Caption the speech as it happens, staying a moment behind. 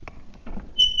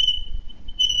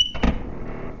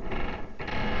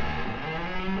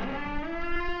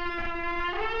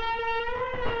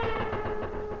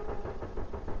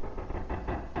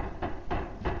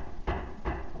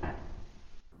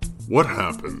What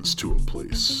happens to a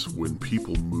place when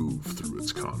people move through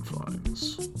its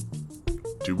confines?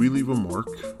 Do we leave a mark?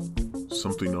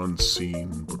 Something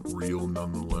unseen but real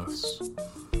nonetheless?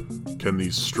 Can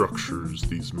these structures,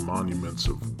 these monuments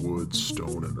of wood,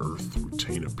 stone, and earth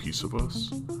retain a piece of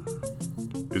us?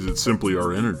 Is it simply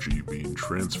our energy being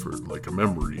transferred like a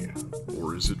memory,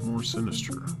 or is it more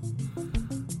sinister?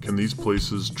 Can these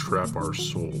places trap our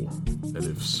soul? And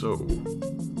if so,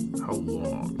 how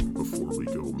long before we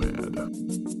go mad?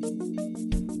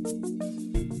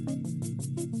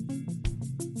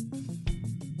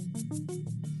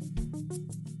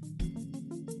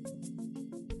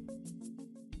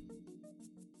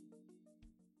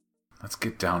 Let's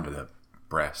get down to the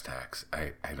brass tacks.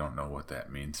 I don't know what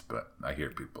that means, but I hear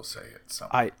people say it. So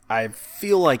I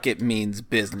feel like it means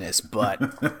business, but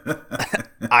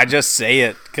I just say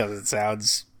it because it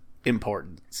sounds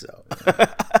important. So,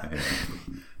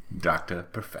 Dr.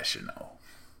 Professional.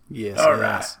 Yes. All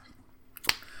yes.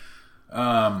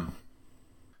 right.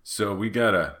 So we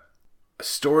got a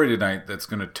story tonight that's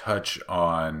going to touch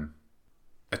on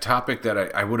a topic that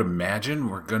I would imagine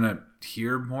we're going to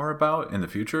hear more about in the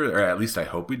future, or at least I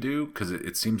hope we do, because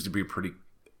it seems to be pretty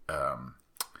I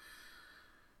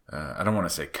don't want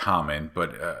to say common,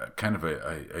 but kind of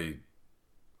a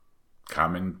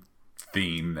common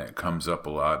theme that comes up a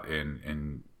lot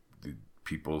in the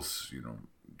people's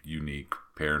unique,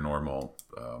 paranormal,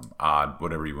 odd,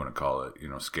 whatever you want to call it,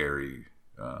 scary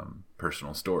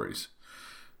personal stories.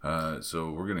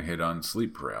 So we're gonna hit on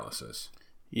sleep paralysis.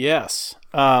 Yes.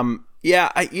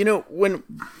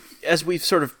 As we've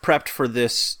sort of prepped for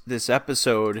this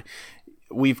episode,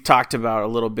 we've talked about a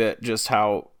little bit just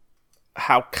how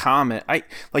common,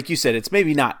 like you said, it's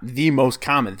maybe not the most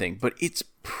common thing, but it's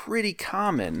pretty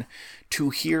common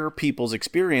to hear people's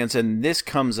experience, and this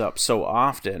comes up so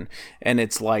often, and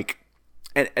it's like,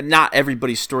 and not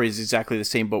everybody's story is exactly the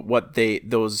same, but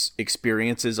those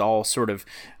experiences all sort of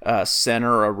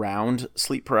center around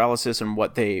sleep paralysis and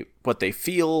what they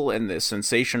feel and the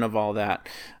sensation of all that.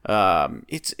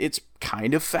 It's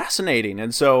kind of fascinating,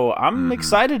 and so I'm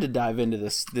excited to dive into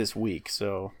this week.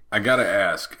 So I gotta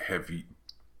ask, have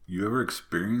you ever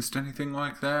experienced anything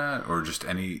like that, or just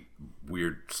any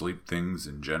weird sleep things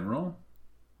in general?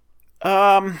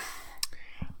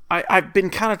 I've been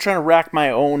kind of trying to rack my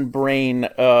own brain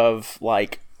of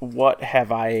like, what have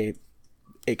I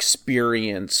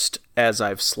experienced as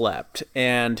I've slept?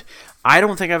 And I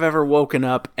don't think I've ever woken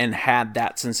up and had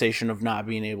that sensation of not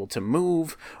being able to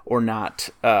move, or not,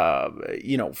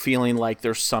 feeling like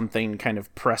there's something kind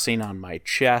of pressing on my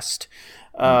chest.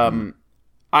 I've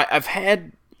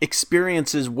had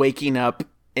experiences waking up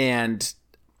and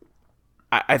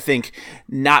I think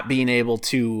not being able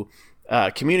to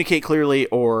communicate clearly,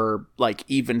 or like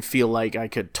even feel like I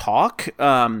could talk.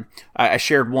 I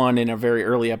shared one in a very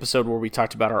early episode where we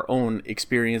talked about our own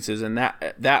experiences, and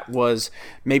that was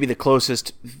maybe the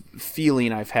closest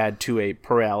feeling I've had to a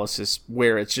paralysis,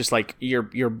 where it's just like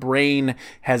your brain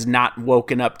has not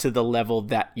woken up to the level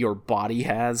that your body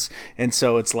has, and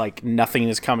so it's like nothing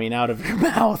is coming out of your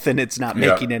mouth and it's not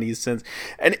making any sense,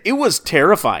 and it was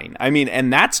terrifying. I mean,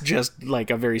 and that's just like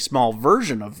a very small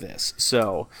version of this.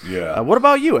 So what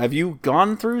about you? Have you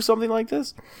gone through something like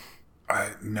this?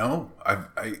 No.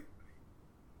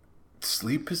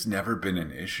 Sleep has never been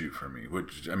an issue for me,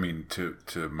 which, I mean, to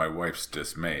my wife's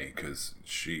dismay, because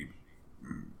she,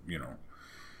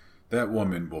 that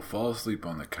woman will fall asleep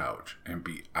on the couch and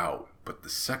be out. But the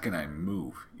second I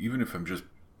move, even if I'm just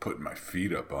putting my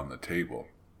feet up on the table,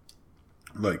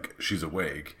 like, she's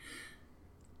awake.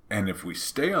 And if we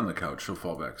stay on the couch, she'll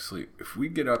fall back asleep. If we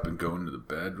get up and go into the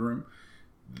bedroom,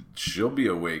 she'll be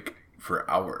awake for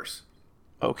hours.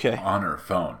 Okay. On her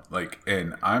phone. Like,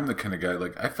 and I'm the kind of guy,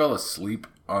 like, I fell asleep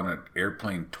on an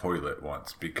airplane toilet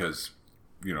once because,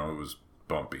 it was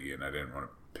bumpy and I didn't want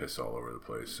to piss all over the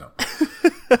place. So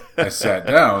I sat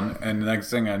down, and the next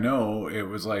thing I know, it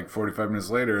was like 45 minutes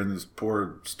later, and this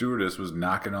poor stewardess was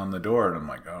knocking on the door, and I'm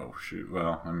like, oh, shoot.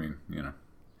 Well, I mean,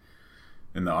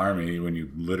 in the Army, when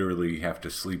you literally have to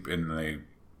sleep in the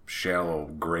shallow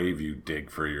grave you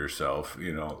dig for yourself,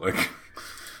 like,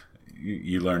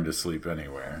 you learn to sleep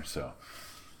anywhere. So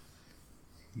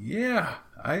yeah,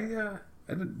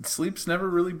 sleep's never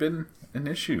really been an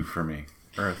issue for me,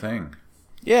 or a thing.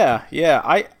 Yeah.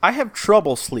 I have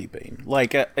trouble sleeping.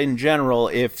 Like, in general,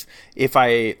 if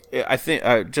I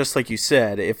think, just like you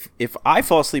said, if I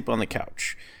fall asleep on the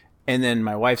couch and then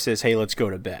my wife says, hey, let's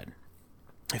go to bed,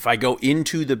 if I go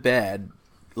into the bed,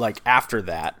 like, after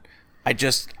that,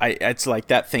 it's like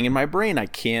that thing in my brain. I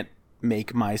can't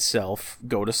make myself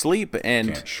go to sleep,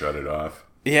 and can't shut it off.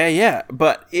 Yeah.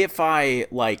 But if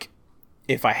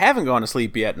if I haven't gone to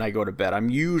sleep yet and I go to bed, I'm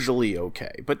usually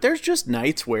okay. But there's just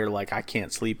nights where like I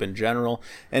can't sleep in general,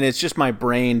 and it's just my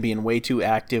brain being way too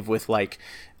active with like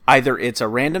either it's a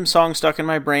random song stuck in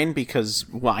my brain because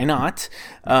why not,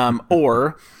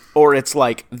 or it's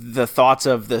like the thoughts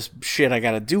of this shit I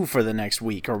gotta do for the next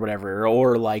week or whatever,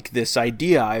 or like this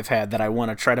idea I've had that I want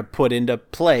to try to put into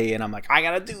play, and I'm like, I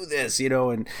gotta do this,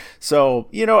 and so,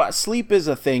 sleep is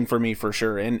a thing for me for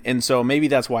sure, and so maybe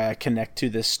that's why I connect to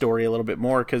this story a little bit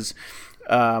more, because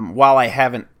while I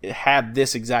haven't had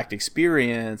this exact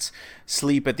experience,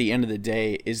 sleep at the end of the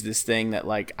day is this thing that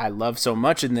like I love so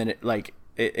much, and then it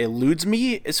eludes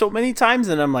me so many times,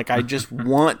 and I'm like, I just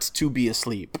want to be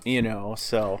asleep,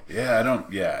 so.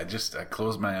 Yeah, I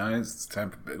close my eyes. It's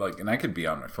time for, and I could be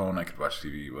on my phone, I could watch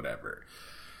TV, whatever.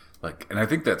 And I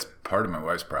think that's part of my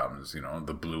wife's problem is,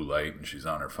 the blue light, and she's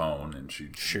on her phone, and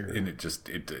and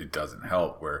it doesn't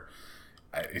help where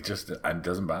it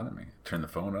doesn't bother me. Turn the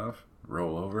phone off,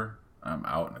 roll over, I'm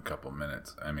out in a couple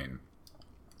minutes. I mean,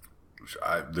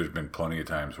 there's been plenty of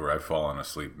times where I've fallen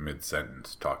asleep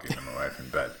mid-sentence talking to my wife in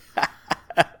bed.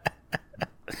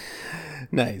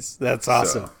 Nice. That's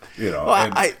awesome. So,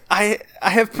 I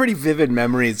have pretty vivid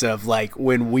memories of like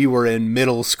when we were in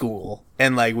middle school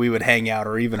and like we would hang out,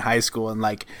 or even high school, and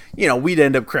like, we'd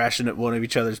end up crashing at one of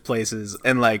each other's places,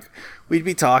 and like we'd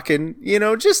be talking,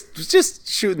 just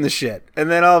shooting the shit. And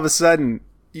then all of a sudden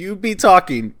you'd be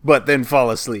talking, but then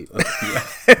fall asleep.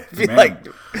 be like,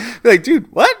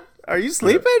 dude, what? Are you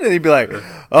sleeping? And he'd be like,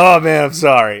 oh man, I'm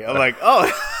sorry. I'm like, oh,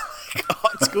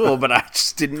 it's cool, but I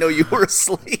just didn't know you were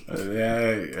asleep.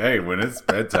 Hey, when it's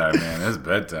bedtime, man, it's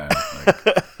bedtime.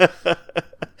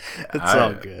 It's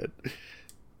all good.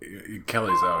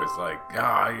 Kelly's always like,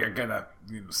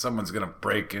 someone's gonna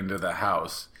break into the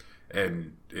house,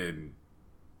 and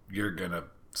you're gonna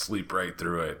sleep right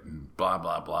through it, and blah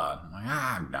blah blah. I'm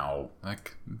like, no,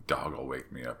 like dog will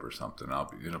wake me up or something.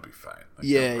 It'll be fine.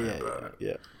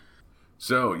 Yeah.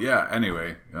 So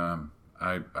anyway,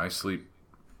 I sleep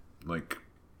like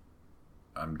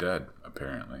I'm dead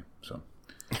apparently. So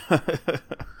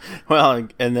well,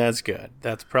 and that's good.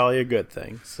 That's probably a good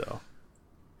thing. So,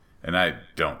 and I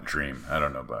don't dream. I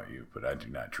don't know about you, but I do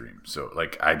not dream. So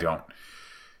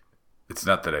it's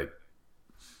not that I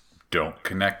don't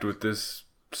connect with this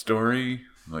story.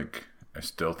 Like, I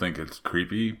still think it's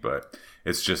creepy, but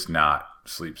it's just not.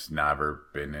 Sleep's never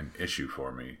been an issue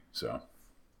for me. So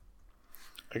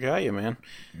I got you, man.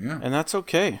 Yeah. And that's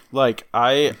okay. Like,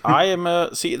 I am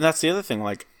and that's the other thing.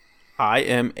 Like, I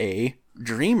am a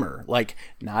dreamer. Like,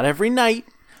 not every night,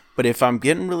 but if I'm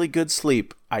getting really good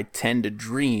sleep, I tend to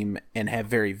dream and have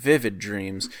very vivid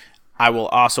dreams. I will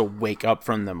also wake up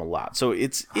from them a lot. So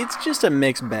it's just a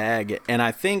mixed bag. And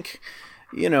I think,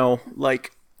 it's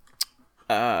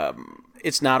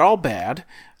not all bad.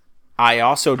 I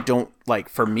also don't,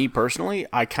 for me personally,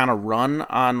 I kind of run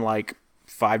on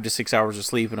 5 to 6 hours of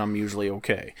sleep, and I'm usually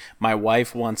okay. My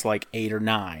wife wants 8 or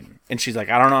 9, and she's like,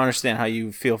 I don't understand how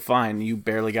you feel fine. You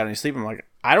barely got any sleep. I'm like,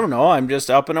 I don't know. I'm just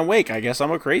up and awake. I guess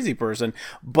I'm a crazy person,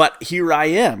 but here I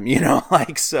am,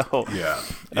 so. Yeah.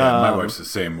 My wife's the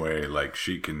same way.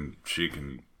 She can,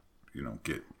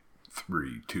 get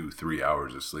 3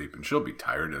 hours of sleep, and she'll be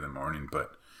tired in the morning,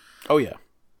 but. Oh yeah.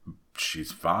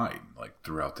 She's fine,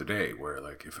 throughout the day, where,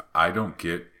 if I don't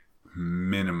get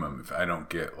minimum, if I don't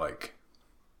get,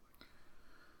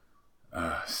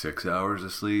 6 hours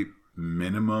of sleep,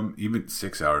 minimum, even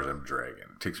 6 hours I'm dragging.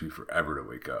 It takes me forever to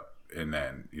wake up. And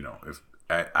then, if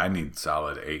I need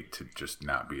solid 8 to just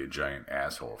not be a giant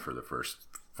asshole for the first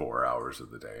 4 hours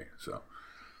of the day. So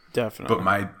definitely.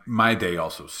 But my day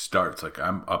also starts,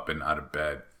 I'm up and out of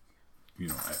bed,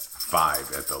 at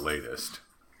 5 at the latest.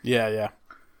 Yeah.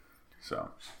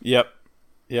 So. Yep.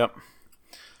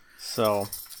 So,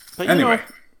 but anyway.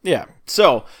 Yeah.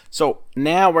 So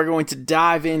now we're going to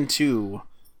dive into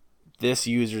this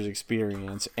user's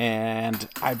experience, and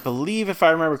I believe, if I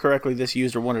remember correctly, this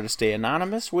user wanted to stay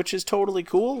anonymous, which is totally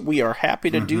cool. We are happy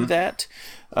to do that.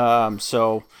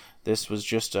 So this was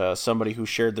just somebody who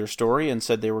shared their story and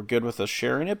said they were good with us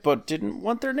sharing it, but didn't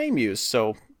want their name used.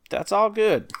 So that's all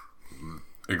good.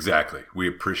 Exactly. We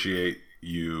appreciate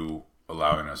you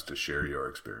allowing us to share your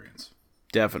experience.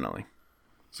 Definitely.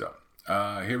 So,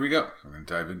 here we go. We're going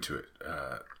to dive into it.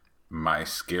 My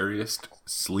scariest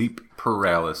sleep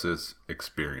paralysis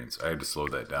experience. I had to slow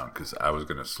that down because I was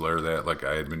going to slur that like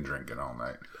I had been drinking all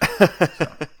night.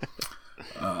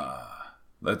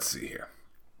 Let's see here.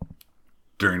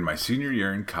 During my senior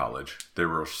year in college, there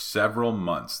were several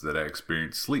months that I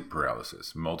experienced sleep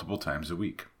paralysis multiple times a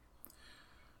week.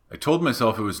 I told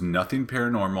myself it was nothing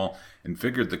paranormal and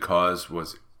figured the cause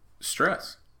was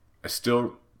stress. I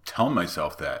still tell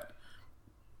myself that.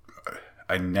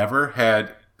 I never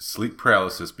had sleep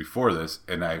paralysis before this,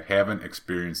 and I haven't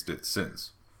experienced it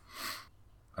since.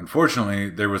 Unfortunately,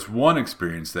 there was one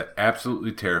experience that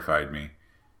absolutely terrified me,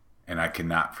 and I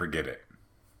cannot forget it.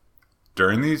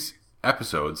 During these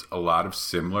episodes, a lot of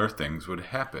similar things would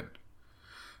happen.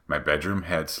 My bedroom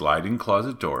had sliding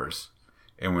closet doors,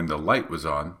 and when the light was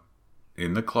on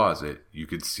in the closet, you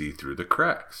could see through the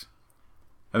cracks.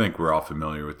 I think we're all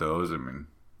familiar with those. I mean,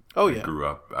 I grew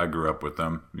up with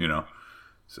them, you know.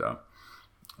 So,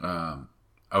 I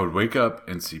would wake up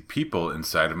and see people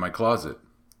inside of my closet.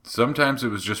 Sometimes it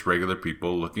was just regular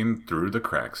people looking through the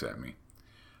cracks at me.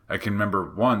 I can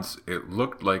remember once it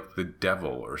looked like the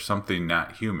devil or something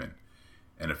not human.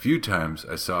 And a few times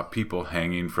I saw people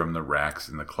hanging from the racks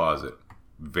in the closet.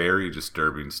 Very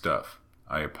disturbing stuff.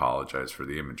 I apologize for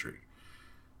the imagery.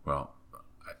 Well,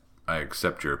 I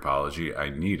accept your apology. I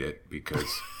need it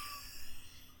because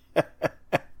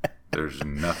there's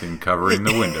nothing covering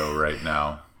the window right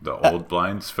now. The old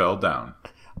blinds fell down.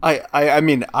 I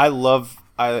mean, I love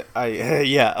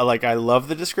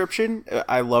the description.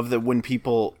 I love that when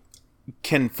people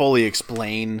can fully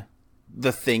explain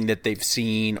the thing that they've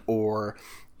seen, or,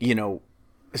 you know,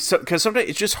 because sometimes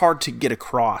it's just hard to get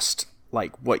across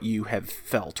like what you have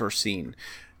felt or seen.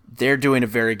 They're doing a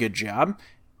very good job.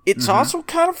 It's also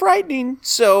kind of frightening,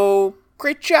 so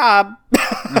great job.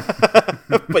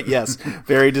 But yes,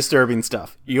 very disturbing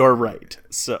stuff. You're right.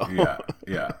 So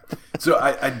yeah. So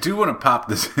I do want to pop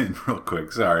this in real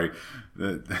quick. Sorry,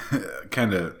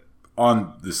 kind of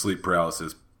on the sleep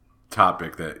paralysis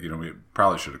topic that, you know, we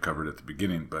probably should have covered at the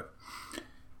beginning, but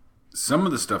some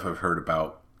of the stuff I've heard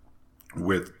about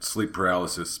with sleep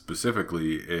paralysis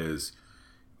specifically is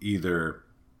either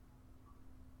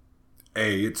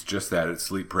it's just that it's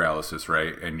sleep paralysis,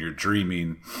 right? And you're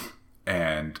dreaming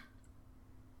and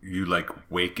you like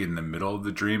wake in the middle of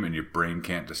the dream and your brain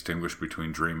can't distinguish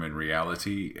between dream and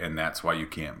reality, and that's why you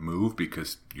can't move,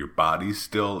 because your body's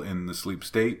still in the sleep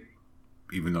state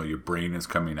even though your brain is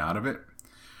coming out of it.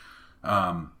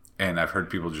 And I've heard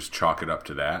people just chalk it up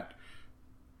to that.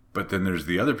 But then there's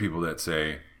the other people that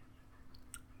say,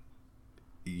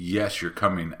 yes, you're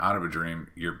coming out of a dream,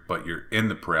 but you're in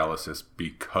the paralysis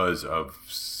because of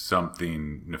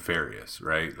something nefarious,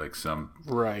 right? Like some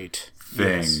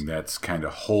thing that's kind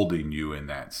of holding you in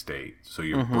that state. So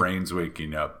your brain's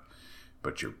waking up,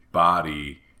 but your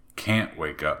body can't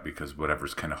wake up because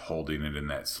whatever's kind of holding it in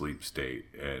that sleep state.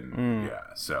 And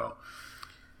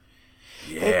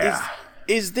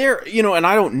Is there, you know, and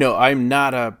I don't know, I'm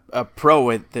not a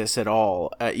pro at this at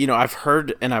all. You know, I've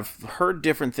heard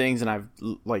different things, and I've,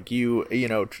 like you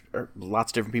know,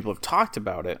 lots of different people have talked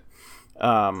about it.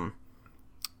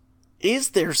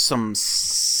 Is there some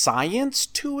science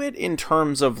to it in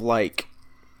terms of like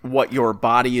what your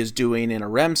body is doing in a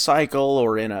REM cycle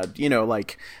or in a, you know,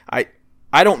 like, I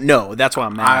don't know. That's why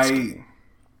I'm asking.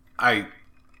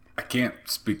 I can't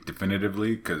speak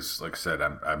definitively because, like I said,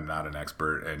 I'm not an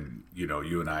expert, and you know,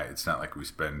 you and I, it's not like we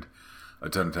spend a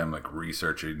ton of time like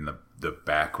researching the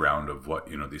background of what,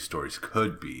 you know, these stories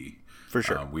could be. For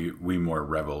sure, we more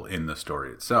revel in the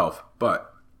story itself.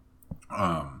 But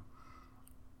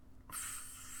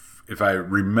if I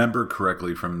remember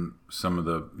correctly from some of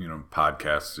the, you know,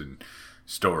 podcasts and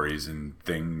stories and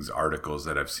things, articles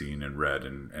that I've seen and read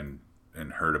and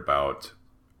heard about,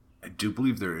 I do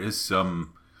believe there is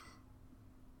some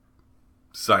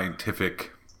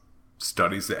scientific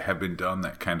studies that have been done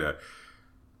that kind of,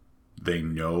 they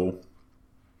know,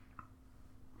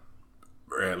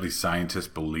 or at least scientists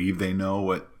believe they know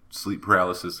what sleep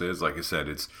paralysis is. Like I said,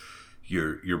 it's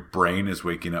your brain is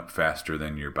waking up faster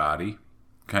than your body,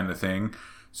 kind of thing.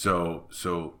 So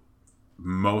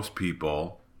most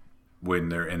people, when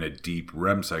they're in a deep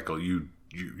REM cycle,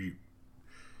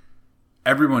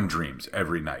 everyone dreams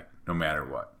every night, no matter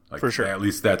what. Like, for sure. At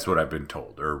least that's what I've been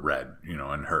told or read, you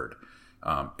know, and heard.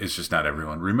 It's just not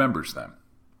everyone remembers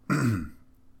them.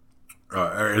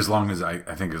 As long as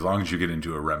as long as you get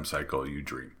into a REM cycle, you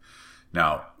dream.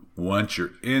 Now, once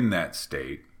you're in that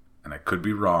state, and I could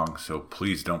be wrong, so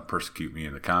please don't persecute me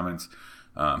in the comments,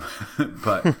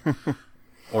 but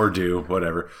or do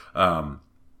whatever.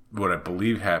 What I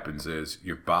believe happens is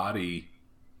your body,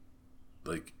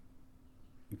 like,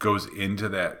 goes into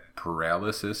that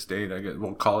paralysis state, I guess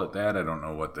we'll call it that. I don't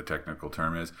know what the technical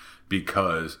term is,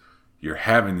 because you're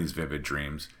having these vivid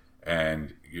dreams,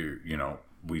 and you know,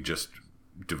 we just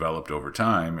developed over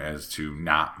time as to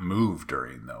not move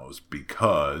during those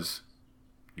because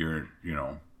you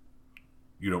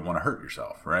don't want to hurt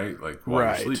yourself, right? Like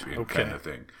while you're sleeping, kind of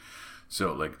thing.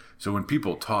 So when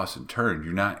people toss and turn,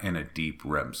 you're not in a deep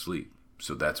REM sleep.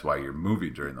 So that's why you're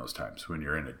moving during those times. When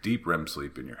you're in a deep REM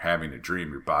sleep and you're having a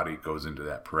dream, your body goes into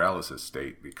that paralysis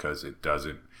state because it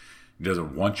doesn't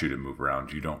want you to move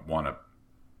around. You don't want to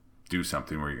do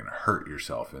something where you're going to hurt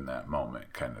yourself in that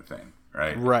moment, kind of thing,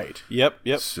 right? Right. Yep.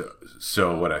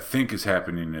 So what I think is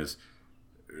happening is,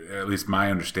 at least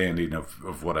my understanding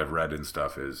of what I've read and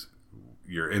stuff is,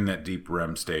 you're in that deep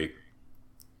REM state,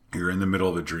 you're in the middle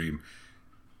of a dream,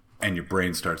 and your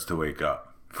brain starts to wake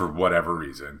up for whatever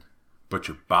reason, but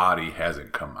your body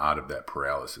hasn't come out of that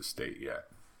paralysis state yet.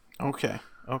 Okay.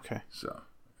 So,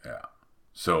 yeah.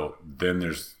 So then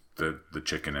there's the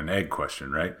chicken and egg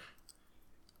question, right?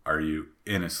 Are you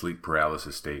in a sleep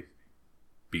paralysis state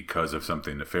because of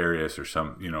something nefarious or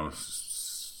some,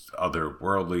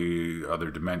 otherworldly,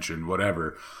 other dimension,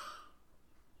 whatever?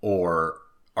 Or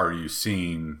are you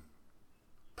seeing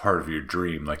part of your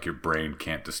dream, like your brain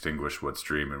can't distinguish what's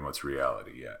dream and what's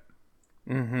reality yet?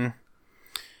 Mm-hmm.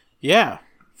 Yeah,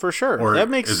 for sure. Or that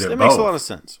makes a lot of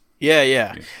sense.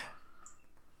 Yeah.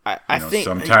 I think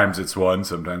sometimes it's one,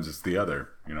 sometimes it's the other.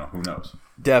 Who knows?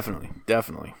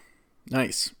 Definitely.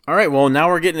 Nice. All right. Well, now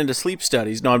we're getting into sleep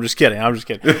studies. No, I'm just kidding.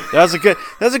 That's a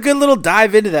good little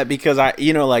dive into that, because I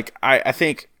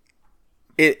think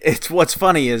it's what's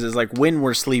funny is like when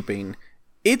we're sleeping,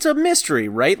 it's a mystery,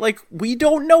 right? Like we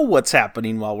don't know what's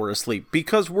happening while we're asleep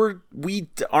because we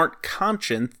aren't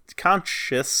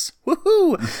conscious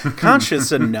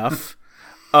enough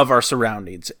of our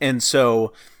surroundings. And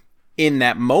so in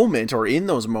that moment, or in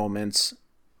those moments,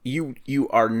 you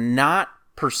are not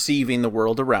perceiving the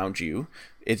world around you.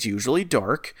 It's usually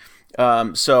dark.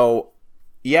 So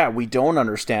yeah, we don't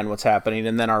understand what's happening.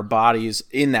 And then our bodies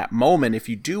in that moment, if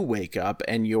you do wake up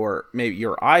and maybe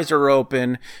your eyes are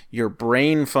open, your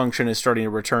brain function is starting to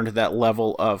return to that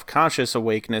level of conscious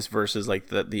awakeness versus like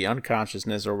the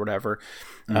unconsciousness or whatever.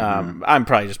 Mm-hmm. I'm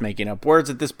probably just making up words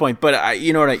at this point, but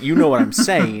you know what I'm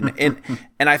saying.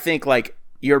 And I think like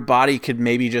your body could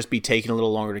maybe just be taking a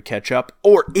little longer to catch up,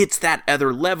 or it's that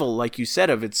other level, like you said,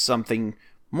 of it's something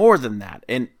more than that.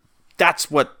 And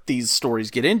that's what these stories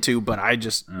get into, but I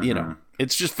just,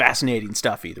 it's just fascinating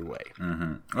stuff either way.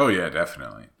 Mm-hmm. Oh yeah,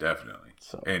 definitely.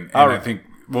 So, and right. I think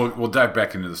we'll dive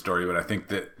back into the story, but I think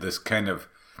that this kind of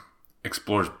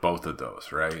explores both of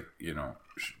those, right? I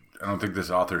don't think this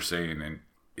author's saying, and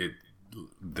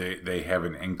they have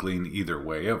an inkling either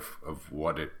way of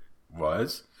what it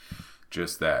was,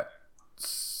 just that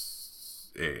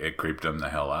it creeped them the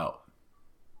hell out.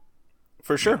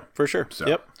 For sure. So,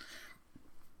 yep.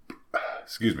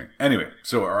 Excuse me. Anyway,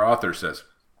 so our author says,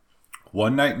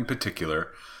 one night in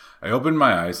particular, I opened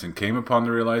my eyes and came to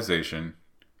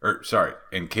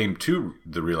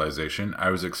the realization I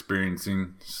was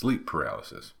experiencing sleep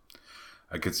paralysis.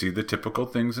 I could see the typical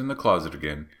things in the closet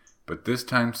again, but this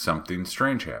time something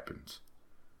strange happens.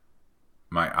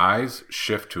 My eyes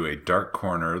shift to a dark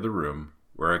corner of the room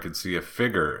where I could see a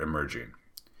figure emerging.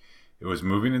 It was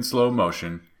moving in slow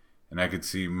motion, and I could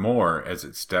see more as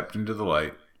it stepped into the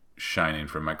light shining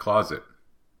from my closet.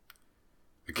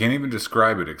 I can't even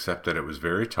describe it except that it was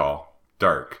very tall,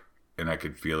 dark, and I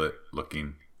could feel it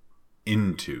looking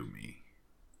into me.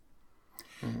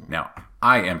 Now,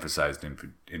 I emphasized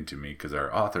into me because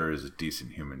our author is a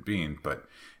decent human being,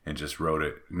 and just wrote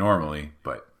it normally,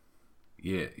 but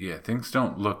yeah, things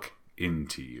don't look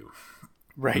into you.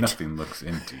 Right. Nothing looks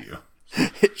into you.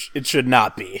 It should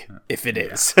not be, if it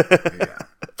is.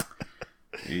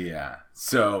 Yeah.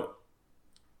 So,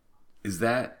 is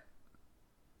that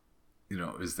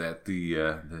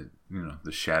the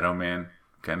Shadow Man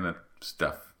kind of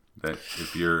stuff that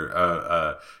if you're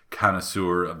a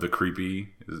connoisseur of the creepy,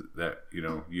 is that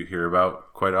you hear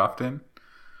about quite often?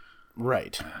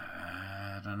 Right.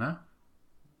 I don't know.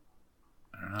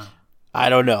 I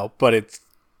don't know, but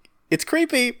it's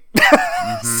creepy.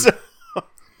 Mm-hmm. So.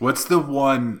 What's the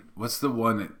one?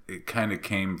 It kind of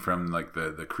came from like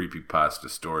the creepypasta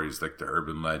stories, like the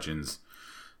urban legends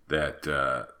that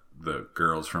the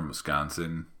girls from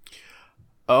Wisconsin.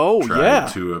 Tried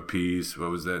to appease.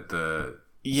 What was that?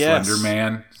 Slender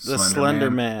Man. The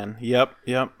Slender Man. Yep.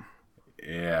 Yeah.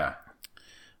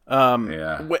 I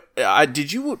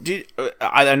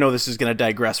know this is going to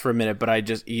digress for a minute,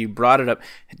 but you brought it up.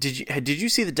 Did you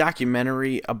see the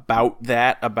documentary about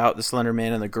the Slender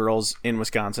Man and the girls in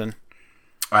Wisconsin?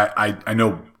 I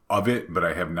know of it, but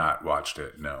I have not watched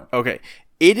it. No. Okay.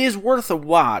 It is worth a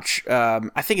watch.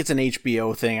 I think it's an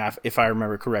HBO thing, if I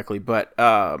remember correctly. But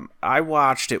I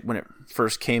watched it when it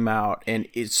first came out, and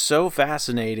it's so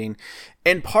fascinating.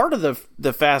 And part of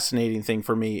the fascinating thing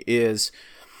for me is,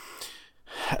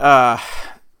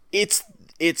 it's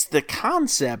the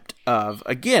concept of,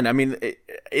 again, I mean,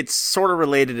 it's sort of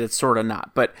related, it's sort of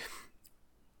not, but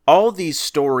all these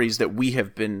stories that we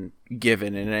have been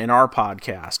given in our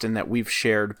podcast and that we've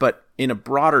shared, but in a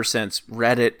broader sense,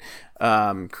 Reddit,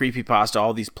 Creepypasta,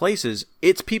 all these places,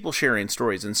 it's people sharing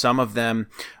stories. And some of them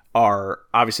are,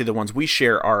 obviously the ones we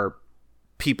share are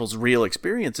people's real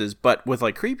experiences, but with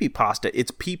like Creepypasta,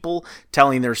 it's people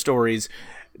telling their stories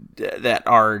that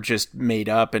are just made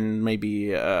up and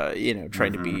maybe,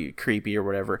 trying to be creepy or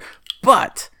whatever.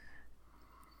 But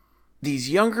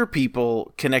these younger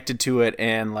people connected to it,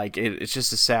 and like it's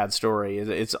just a sad story.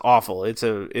 It's awful. It's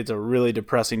a really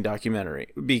depressing documentary,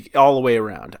 all the way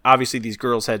around. Obviously, these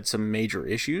girls had some major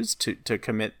issues to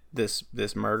commit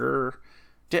this murder,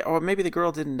 or maybe the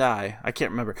girl didn't die. I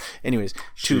can't remember. Anyways,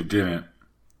 she didn't.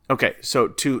 Okay, so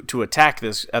to attack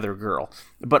this other girl,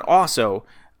 but also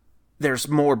there's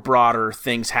more broader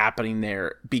things happening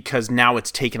there because now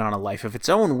it's taken on a life of its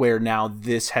own, where now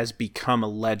this has become a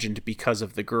legend because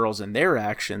of the girls and their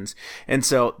actions. And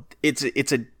so it's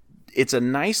a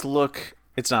nice look.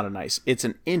 It's not a nice, it's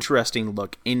an interesting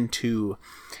look into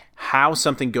how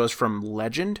something goes from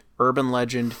legend, urban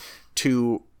legend,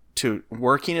 to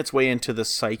working its way into the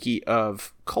psyche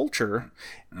of culture,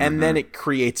 and then it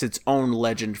creates its own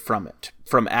legend from it,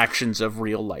 from actions of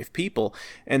real life people.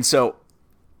 And so,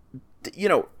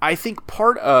 I think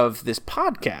part of this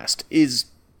podcast is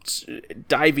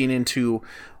diving into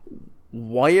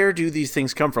where do these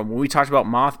things come from. When we talked about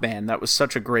Mothman, that was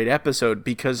such a great episode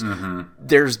because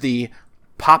there's the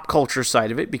pop culture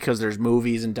side of it, because there's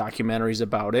movies and documentaries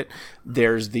about it.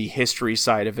 There's the history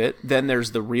side of it. Then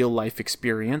there's the real life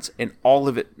experience, and all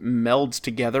of it melds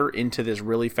together into this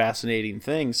really fascinating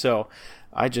thing. So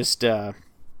I just...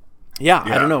 Yeah,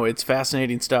 I don't know. It's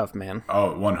fascinating stuff, man.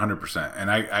 Oh, 100%. And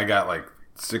I got like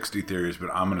 60 theories, but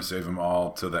I'm going to save them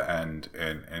all to the end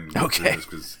and go through this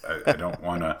because I don't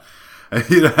want to.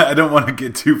 I don't want to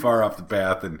get too far off the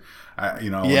path, and I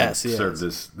want to serve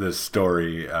this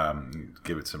story,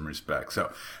 give it some respect.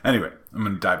 So anyway, I'm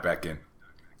going to dive back in.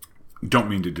 Don't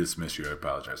mean to dismiss you. I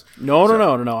apologize. No.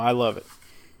 I love it.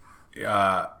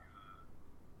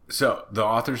 So the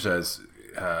author says,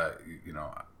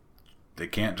 they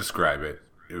can't describe it.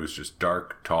 It was just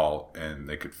dark, tall, and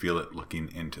they could feel it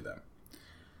looking into them.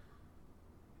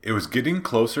 It was getting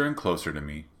closer and closer to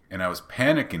me, and I was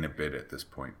panicking a bit at this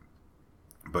point.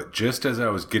 But just as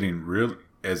it was getting really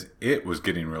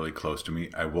close to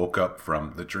me, I woke up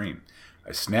from the dream.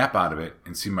 I snap out of it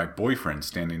and see my boyfriend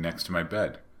standing next to my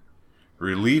bed.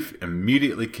 Relief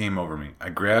immediately came over me. I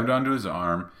grabbed onto his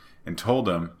arm and told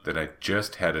him that I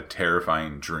just had a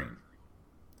terrifying dream.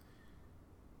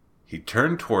 He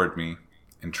turned toward me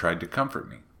and tried to comfort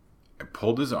me. I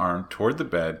pulled his arm toward the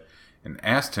bed and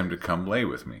asked him to come lay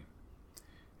with me.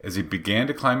 As he began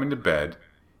to climb into bed,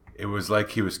 it was like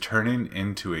he was turning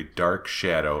into a dark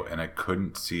shadow and I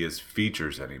couldn't see his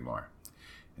features anymore.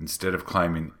 Instead of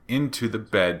climbing into the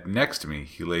bed next to me,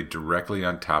 he lay directly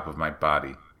on top of my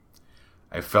body.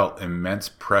 I felt immense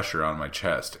pressure on my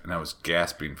chest and I was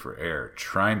gasping for air,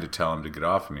 trying to tell him to get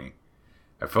off me.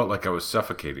 I felt like I was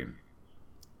suffocating.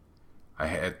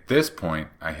 At this point,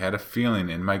 I had a feeling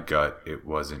in my gut it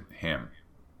wasn't him.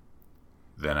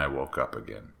 Then I woke up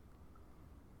again.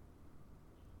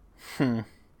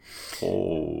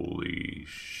 Holy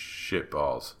shit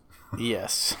balls.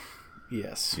 Yes.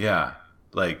 Yeah.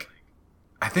 Like,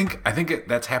 I think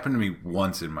that's happened to me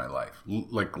once in my life.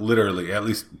 Like, literally, at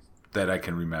least that I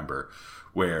can remember,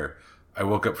 where I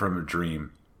woke up from a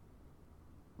dream,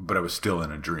 but I was still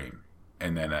in a dream.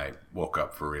 And then I woke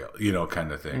up for real,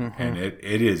 kind of thing. And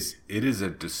it is a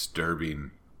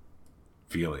disturbing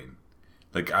feeling.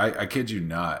 Like, I kid you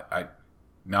not.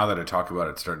 Now that I talk about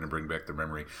it, it's starting to bring back the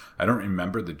memory. I don't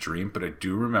remember the dream, but I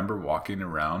do remember walking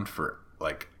around for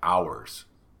like hours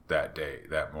that day,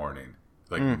 that morning,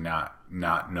 like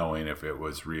not knowing if it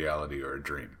was reality or a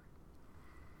dream.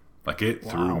 Like, it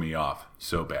threw me off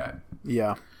so bad.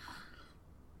 Yeah.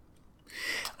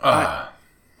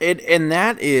 And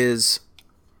that is,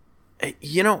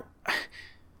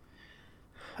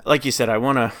 like you said, I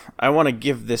want to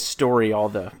give this story all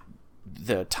the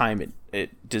time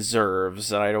it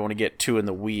deserves, and I don't want to get too in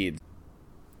the weeds.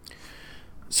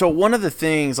 So one of the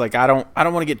things, like, I don't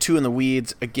want to get too in the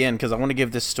weeds again, because I want to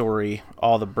give this story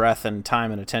all the breath and time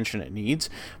and attention it needs.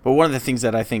 But one of the things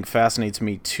that I think fascinates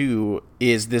me too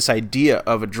is this idea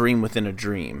of a dream within a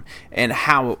dream, and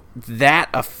how that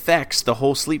affects the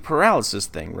whole sleep paralysis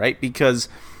thing, right? Because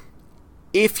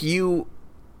if you,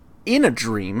 in a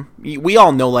dream, we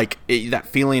all know, like, that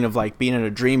feeling of, like, being in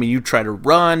a dream and you try to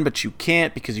run, but you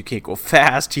can't because you can't go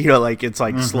fast, like, it's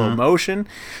like slow motion.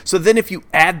 So then if you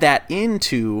add that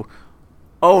into,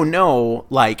 oh no,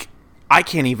 like, I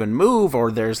can't even move,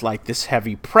 or there's like this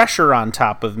heavy pressure on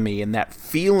top of me and that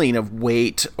feeling of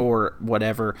weight or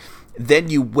whatever, then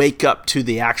you wake up to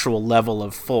the actual level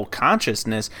of full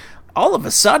consciousness. All of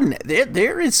a sudden,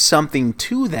 there is something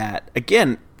to that.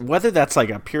 Again, whether that's like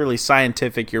a purely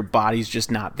scientific, your body's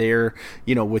just not there,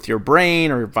 with your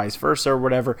brain, or vice versa or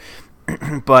whatever.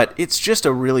 But it's just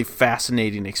a really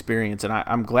fascinating experience, and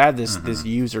I'm glad this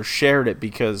user shared it,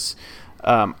 because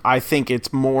I think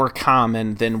it's more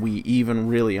common than we even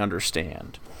really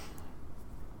understand.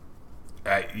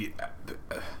 I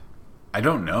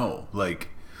don't know. Like,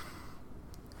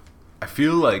 I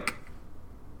feel like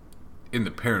in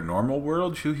the paranormal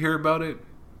world, you hear about it,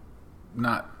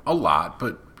 not a lot,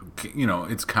 but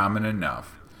it's common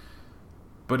enough.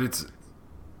 But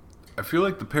I feel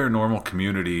like the paranormal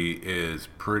community is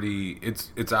pretty.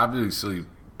 It's obviously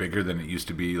bigger than it used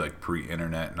to be, like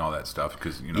pre-internet and all that stuff,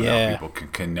 because now people can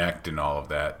connect and all of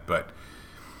that. But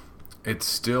it's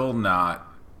still not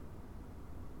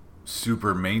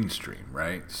super mainstream,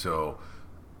 right? So,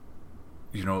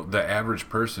 the average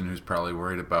person who's probably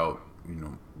worried about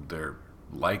their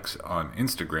likes on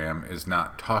Instagram is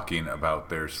not talking about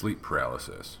their sleep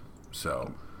paralysis.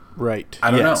 So, right.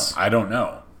 I don't know. I don't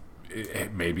know.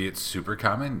 Maybe it's super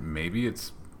common. Maybe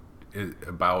it's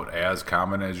about as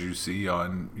common as you see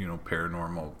on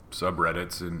paranormal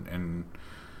subreddits and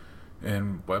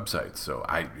websites. So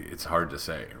it's hard to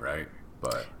say, right?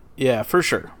 But yeah, for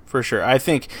sure. I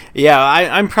think,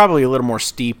 I'm probably a little more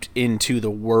steeped into the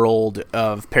world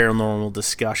of paranormal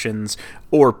discussions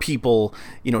or people,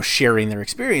 sharing their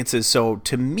experiences. So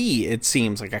to me, it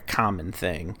seems like a common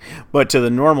thing. But to the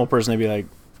normal person, they'd be like,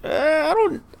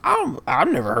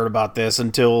 I've never heard about this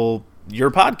until your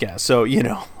podcast. So,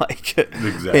 like,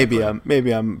 exactly.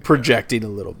 maybe I'm projecting a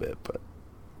little bit, but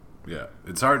yeah,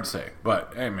 it's hard to say.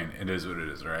 But I mean, it is what it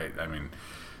is, right? I mean,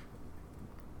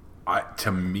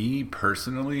 to me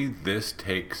personally, this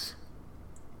takes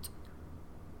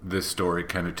this story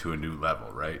kind of to a new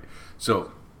level, right?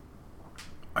 So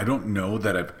I don't know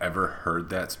that I've ever heard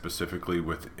that specifically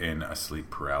within a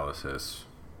sleep paralysis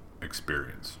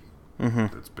experience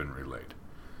that's been relayed.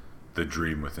 The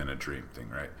dream within a dream thing,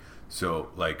 right? So,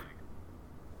 like,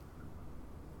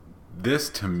 this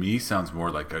to me sounds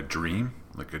more like a dream.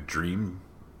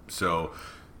 So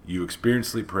you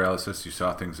experienced sleep paralysis, you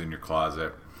saw things in your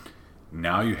closet.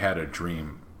 Now you had a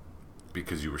dream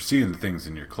because you were seeing the things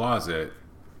in your closet,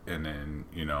 and then,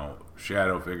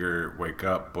 shadow figure, wake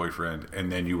up, boyfriend, and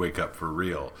then you wake up for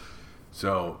real.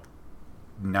 So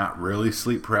not really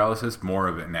sleep paralysis, more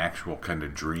of an actual kind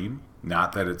of dream.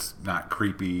 Not that it's not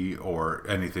creepy or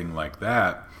anything like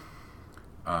that.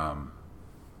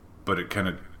 But it kind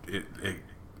of, it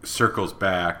circles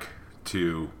back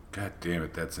to, God damn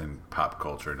it, that's in pop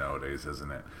culture nowadays,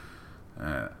 isn't it?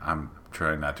 I'm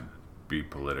trying not to be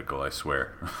political, I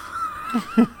swear.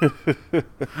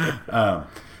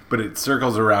 But it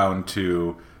circles around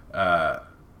to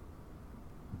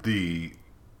the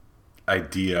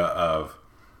idea of,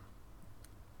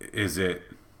 is it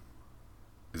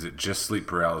just sleep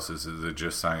paralysis? Is it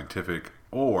just scientific?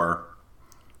 Or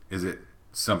is it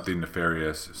something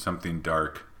nefarious, something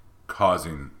dark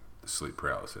causing the sleep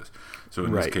paralysis? So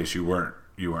in this case, you weren't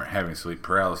having sleep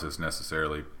paralysis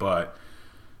necessarily, but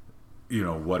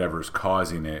whatever's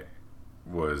causing it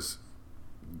was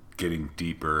getting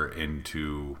deeper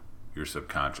into your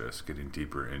subconscious, getting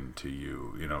deeper into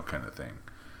you, kind of thing.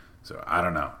 So I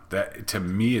don't know. That, to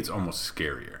me, it's almost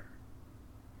scarier.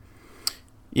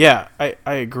 Yeah, I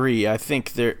agree. I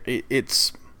think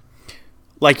it's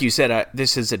like you said.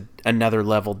 This is another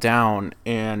level down,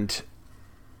 and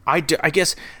I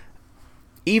guess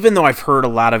even though I've heard a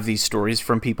lot of these stories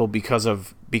from people because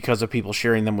of people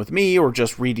sharing them with me or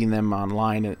just reading them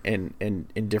online and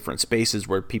in different spaces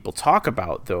where people talk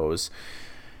about those,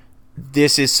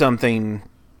 this is something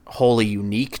wholly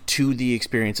unique to the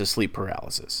experience of sleep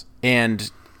paralysis, and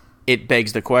it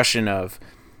begs the question of,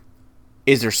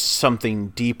 is there something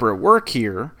deeper at work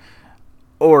here,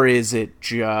 or is it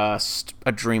just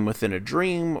a dream within a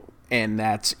dream, and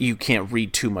that's, you can't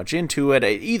read too much into it?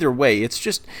 Either way, it's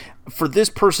just, for this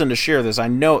person to share this, I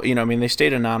know, they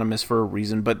stayed anonymous for a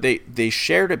reason, but they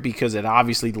shared it because it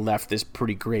obviously left this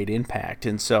pretty great impact.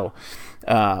 And so,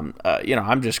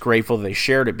 I'm just grateful they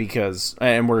shared it because,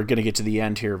 and we're going to get to the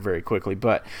end here very quickly,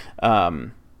 but,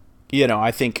 I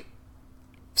think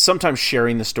sometimes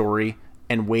sharing the story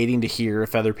and waiting to hear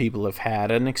if other people have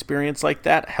had an experience like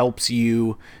that helps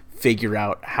you figure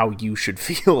out how you should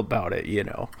feel about it,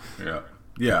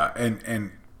 Yeah,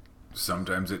 and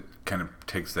sometimes it kind of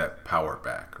takes that power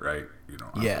back, right?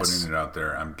 I'm putting it out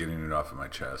there, I'm getting it off of my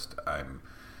chest, I'm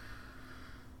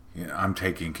I'm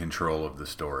taking control of the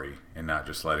story and not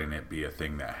just letting it be a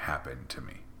thing that happened to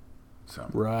me. So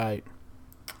Right.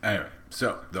 anyway,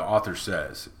 so the author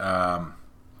says,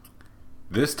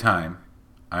 this time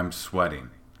I'm sweating,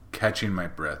 catching my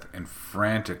breath, and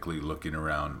frantically looking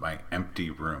around my empty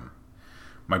room.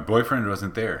 My boyfriend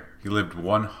wasn't there. He lived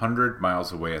 100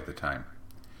 miles away at the time.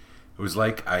 It was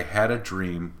like I had a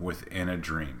dream within a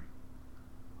dream.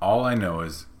 All I know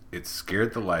is it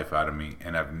scared the life out of me,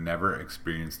 and I've never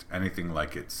experienced anything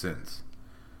like it since.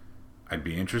 I'd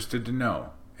be interested to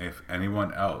know if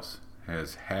anyone else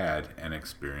has had an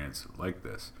experience like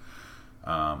this.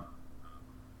 I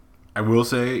will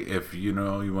say, if you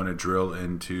want to drill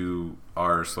into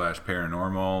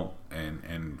r/paranormal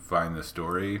and find the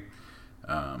story,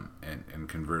 and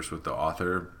converse with the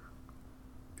author,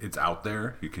 it's out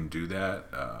there. You can do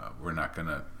that. We're not going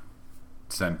to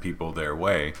send people their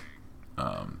way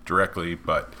directly,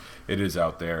 but it is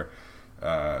out there.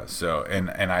 So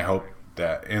I hope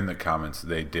that in the comments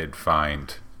they did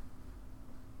find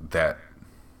that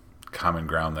common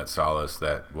ground, that solace,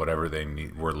 that whatever they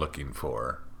were looking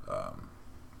for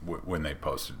when they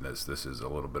posted this. This is a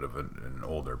little bit of an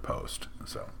older post,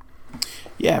 so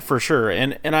Yeah, for sure.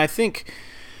 And I think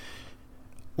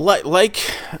likewise,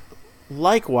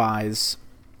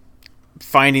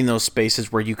 finding those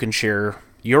spaces where you can share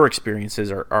your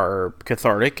experiences are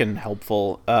cathartic and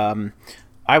helpful.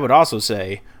 I would also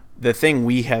say the thing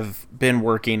we have been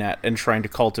working at and trying to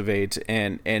cultivate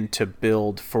and to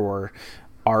build for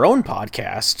our own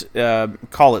podcast,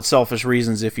 call it selfish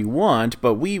reasons if you want,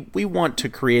 but we want to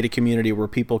create a community where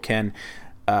people can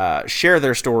share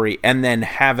their story and then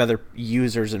have other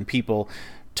users and people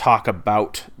talk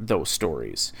about those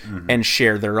stories and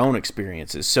share their own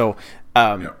experiences. So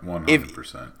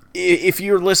 100%. If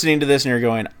you're listening to this and you're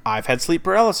going, I've had sleep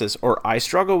paralysis, or I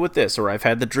struggle with this, or I've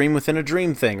had the dream within a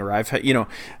dream thing, or I've had,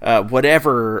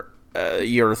 whatever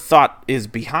your thought is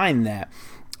behind that,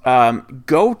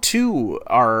 go to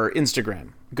our Instagram,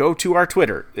 go to our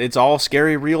Twitter. It's all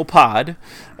Scary Real Pod.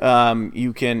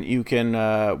 You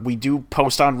can we do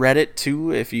post on Reddit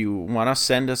too. If you want to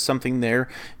send us something there,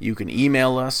 you can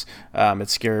email us.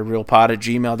 It's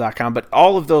scaryrealpod@gmail.com. But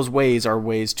all of those ways are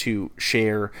ways to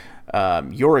share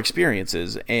your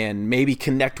experiences and maybe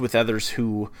connect with others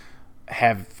who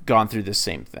have gone through the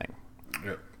same thing.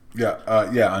 Yeah.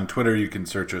 On Twitter, you can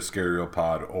search us Scary Real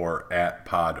Pod or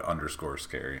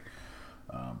 @pod_scary.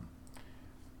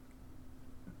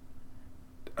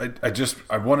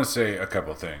 I want to say a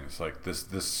couple things. Like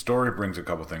this story brings a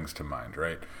couple things to mind,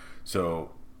 right?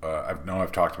 So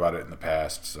I've talked about it in the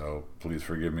past, so please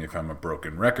forgive me if I'm a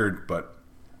broken record. But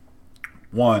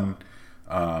one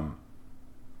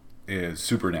is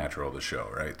Supernatural, the show,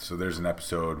 right? So there's an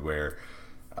episode where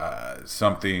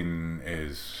something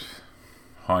is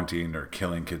haunting or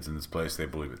killing kids in this place. They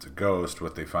believe it's a ghost.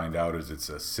 What they find out is it's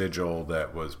a sigil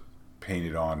that was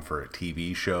painted on for a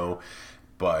TV show,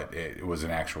 but it was an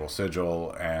actual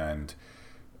sigil, and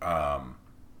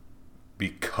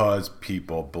because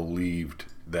people believed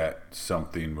that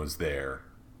something was there,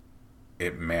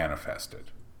 it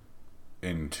manifested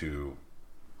into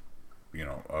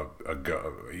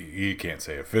you can't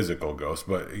say a physical ghost,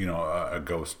 but a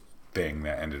ghost thing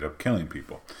that ended up killing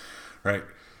people, right?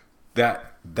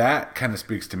 That kind of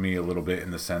speaks to me a little bit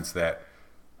in the sense that,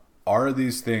 are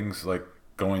these things, like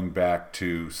going back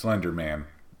to Slender Man,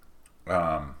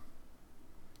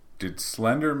 did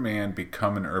Slender Man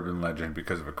become an urban legend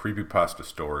because of a creepypasta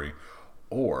story,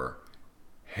 or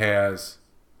has,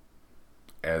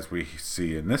 as we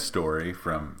see in this story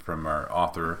from our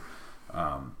author,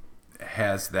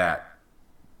 has that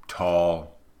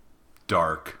tall,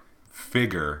 dark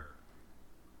figure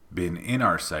been in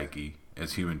our psyche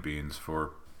as human beings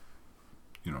for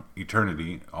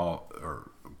eternity, or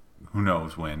who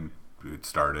knows when it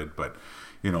started, but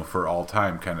for all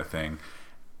time kind of thing,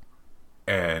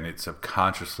 and it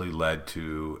subconsciously led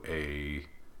to a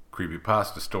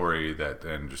creepypasta story that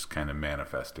then just kind of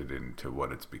manifested into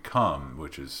what it's become,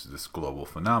 which is this global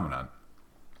phenomenon.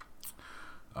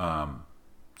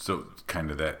 So it's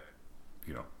kind of that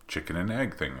chicken and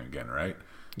egg thing again, right?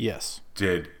 Yes.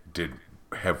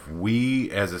 Have we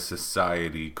as a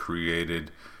society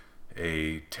created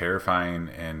a terrifying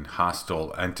and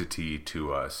hostile entity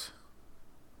to us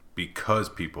because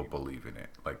people believe in it?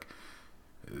 Like,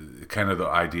 kind of the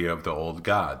idea of the old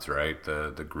gods, right?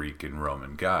 The Greek and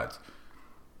Roman gods.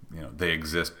 They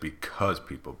exist because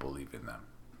people believe in them,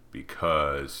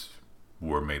 because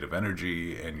we're made of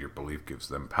energy and your belief gives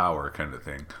them power, kind of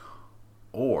thing.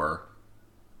 Or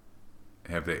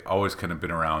have they always kind of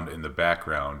been around in the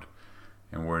background,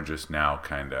 and we're just now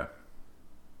kind of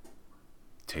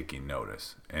taking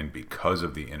notice. And because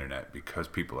of the internet, because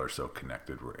people are so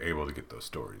connected, we're able to get those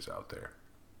stories out there.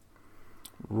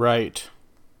 Right.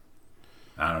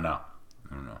 I don't know.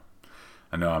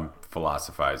 I know I'm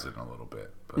philosophizing a little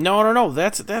bit. But. No.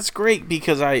 That's great,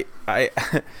 because I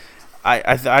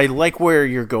like where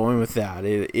you're going with that.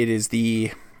 It's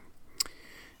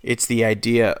the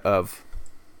idea of,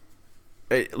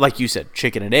 like you said,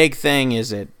 chicken and egg thing.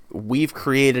 Is it we've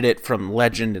created it from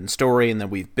legend and story, and then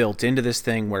we've built into this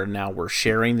thing where now we're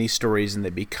sharing these stories and they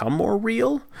become more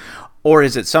real? Or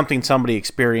is it something somebody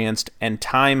experienced and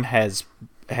time has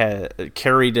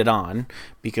carried it on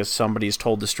because somebody's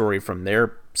told the story from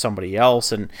somebody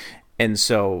else, and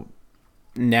so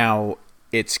now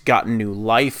it's gotten new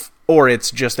life? Or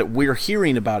it's just that we're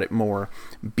hearing about it more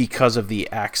because of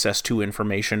the access to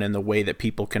information and the way that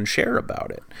people can share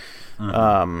about it.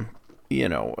 Mm-hmm.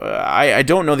 I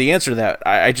don't know the answer to that.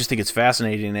 I just think it's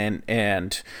fascinating,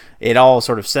 and it all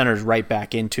sort of centers right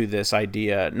back into this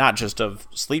idea, not just of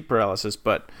sleep paralysis,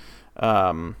 but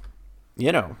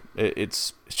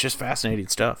it's just fascinating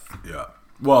stuff. Yeah.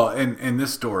 Well, and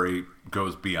this story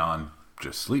goes beyond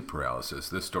just sleep paralysis.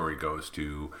 This story goes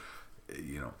to,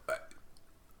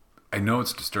 I know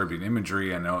it's disturbing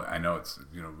imagery. I know it's,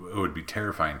 it would be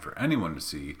terrifying for anyone to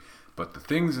see, but the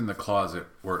things in the closet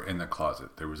were in the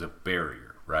closet. There was a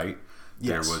barrier, right?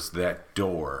 Yes. There was that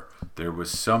door. There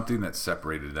was something that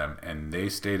separated them, and they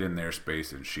stayed in their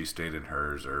space, and she stayed in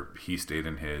hers, or he stayed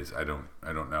in his. I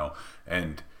don't know.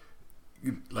 And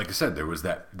like I said, there was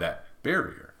that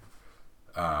barrier.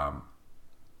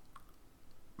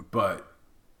 But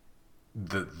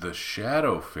the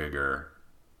shadow figure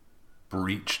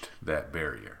breached that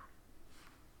barrier.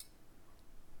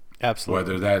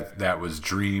 Absolutely. Whether that was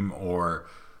dream or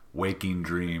waking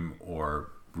dream or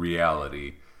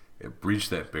reality, it breached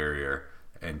that barrier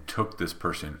and took this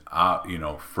person out,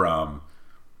 from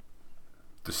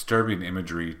disturbing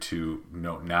imagery to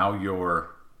now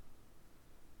you're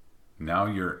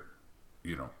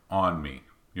on me,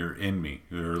 you're in me,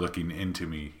 you're looking into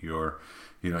me, you're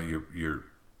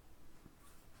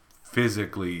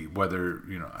physically, whether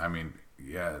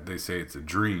they say it's a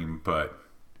dream, but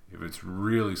if it's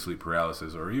really sleep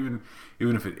paralysis, or even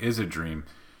if it is a dream,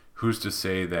 who's to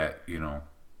say that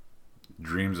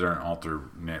dreams are an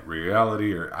alternate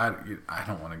reality? Or I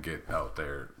don't want to get out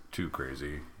there too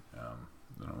crazy. I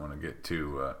don't want to get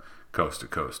too coast to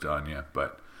coast on you,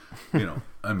 but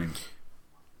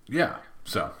yeah.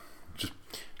 So just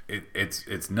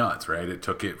it's nuts, right? It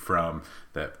took it from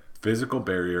that physical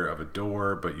barrier of a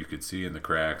door, but you could see in the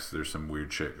cracks there's some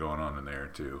weird shit going on in there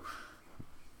too.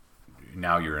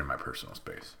 Now you're in my personal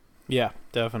space. Yeah,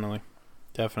 definitely.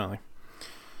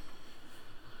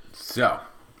 So,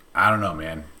 I don't know,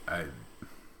 man. I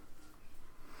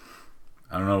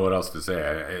don't know what else to say.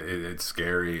 It's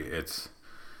scary. It's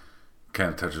kind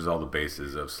of touches all the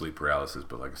bases of sleep paralysis,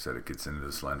 but like I said, it gets into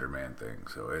the Slender Man thing.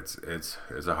 So it's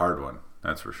a hard one.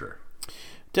 That's for sure.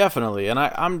 Definitely. And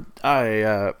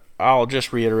I'll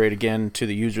just reiterate again to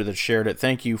the user that shared it.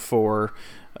 Thank you for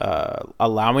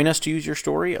allowing us to use your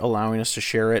story, allowing us to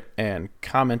share it and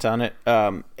comment on it.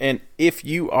 And if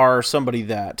you are somebody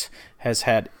that has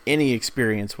had any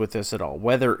experience with this at all,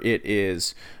 whether it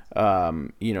is,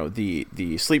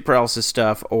 the sleep paralysis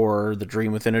stuff, or the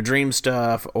dream within a dream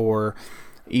stuff, or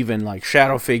even like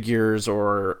shadow figures,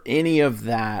 or any of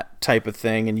that type of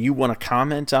thing, and you want to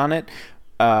comment on it,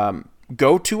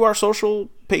 go to our social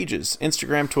pages,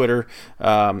 Instagram, Twitter,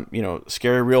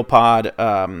 Scary Real Pod,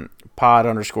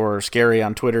 pod_scary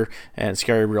on Twitter, and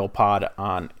Scary Real Pod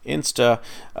on Insta.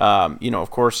 Of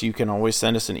course, you can always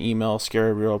send us an email,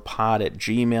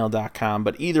 scaryrealpod@gmail.com.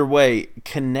 But either way,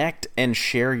 connect and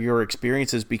share your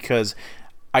experiences, because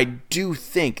I do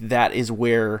think that is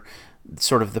where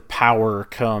sort of the power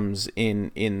comes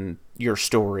in your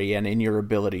story and in your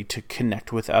ability to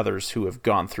connect with others who have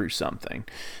gone through something.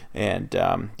 And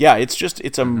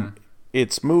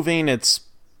it's moving, it's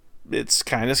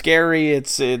kind of scary,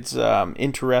 it's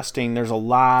interesting. There's a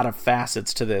lot of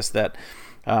facets to this that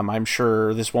I'm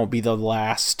sure this won't be the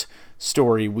last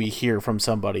story we hear from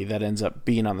somebody that ends up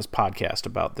being on this podcast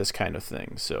about this kind of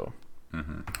thing. So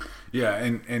yeah,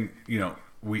 and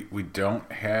we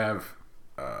don't have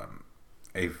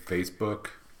a Facebook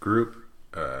group.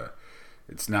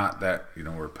 It's not that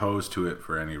we're opposed to it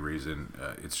for any reason.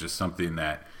 It's just something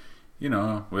that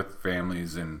with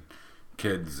families and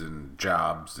kids and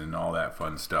jobs and all that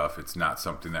fun stuff, it's not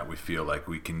something that we feel like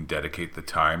we can dedicate the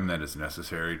time that is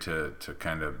necessary to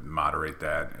kind of moderate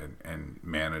that and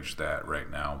manage that right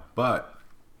now. But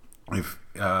if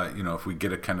we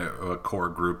get a kind of a core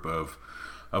group of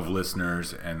of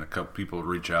listeners and a couple people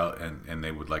reach out and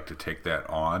they would like to take that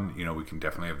on, we can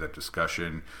definitely have that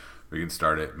discussion. We can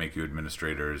start it, make you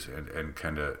administrators, and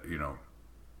kind of,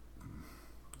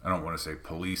 I don't want to say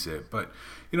police it, but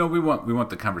we want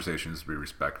the conversations to be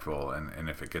respectful, and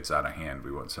if it gets out of hand,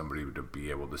 we want somebody to be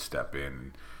able to step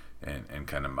in and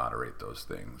kind of moderate those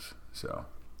things. So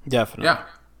definitely,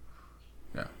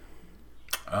 yeah.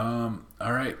 All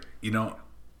right,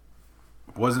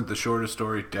 wasn't the shortest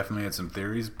story. Definitely had some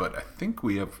theories, but I think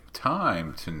we have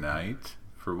time tonight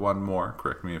for one more.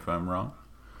 Correct me if I'm wrong.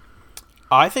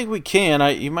 I think we can.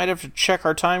 You might have to check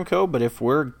our time code, but if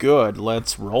we're good,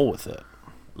 let's roll with it.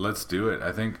 Let's do it.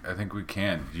 I think we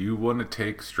can. Do you want to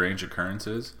take strange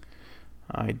occurrences?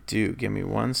 I do. Give me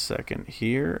 1 second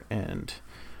here.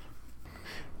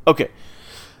 Okay.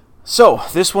 So,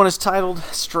 this one is titled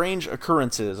Strange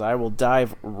Occurrences. I will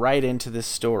dive right into this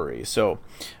story. So,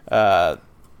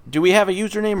 do we have a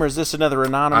username, or is this another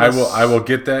anonymous? I will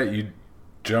get that. You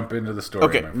jump into the story.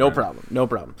 Okay, no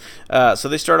problem. So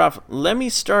they start off, let me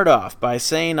start off by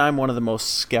saying I'm one of the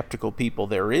most skeptical people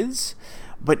there is,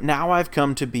 but now I've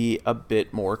come to be a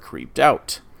bit more creeped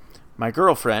out. My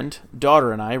girlfriend,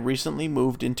 daughter, and I recently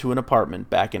moved into an apartment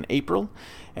back in April,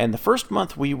 and the first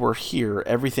month we were here,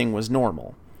 everything was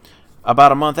normal.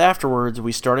 About a month afterwards,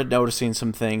 we started noticing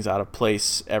some things out of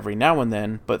place every now and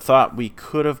then, but thought we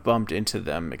could have bumped into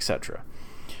them, etc.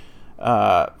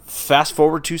 Fast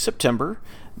forward to September.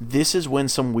 This is when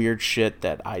some weird shit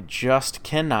that I just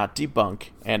cannot debunk,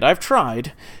 and I've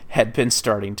tried, had been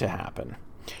starting to happen.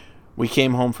 We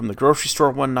came home from the grocery store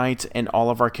one night, and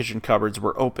all of our kitchen cupboards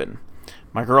were open.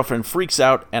 My girlfriend freaks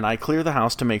out, and I clear the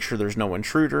house to make sure there's no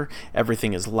intruder.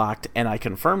 Everything is locked, and I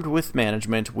confirmed with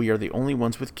management we are the only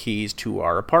ones with keys to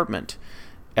our apartment.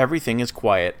 Everything is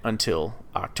quiet until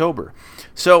October.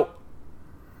 So,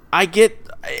 I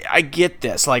get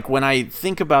this. Like, when I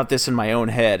think about this in my own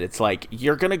head, it's like,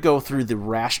 you're going to go through the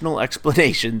rational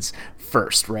explanations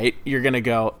first, right? You're going to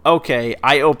go, okay,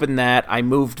 I opened that, I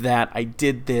moved that, I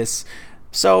did this.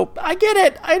 So, I get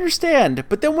it, I understand.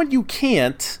 But then when you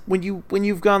can't, when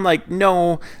you've gone like,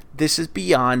 no, this is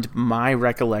beyond my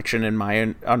recollection and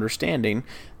my understanding,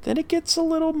 then it gets a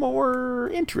little more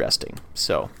interesting.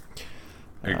 So,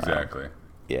 exactly.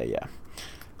 Yeah.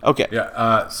 Okay.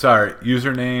 Yeah, sorry.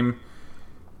 Username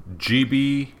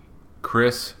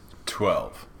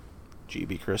GBChris12.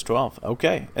 GBChris12.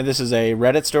 Okay. And this is a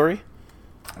Reddit story?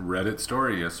 Reddit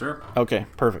story, yes, sir. Okay,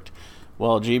 perfect.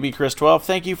 Well, GBChris12,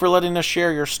 thank you for letting us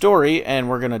share your story, and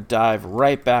we're going to dive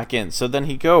right back in. So then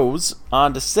he goes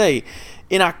on to say,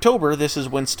 in October, this is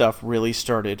when stuff really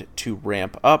started to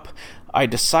ramp up. I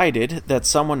decided that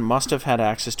someone must have had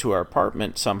access to our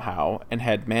apartment somehow and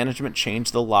had management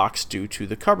change the locks due to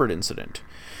the cupboard incident.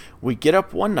 We get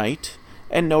up one night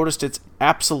and noticed it's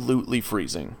absolutely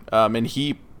freezing.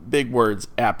 Big words,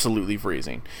 absolutely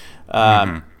freezing.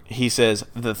 He says,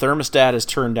 the thermostat is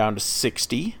turned down to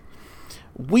 60.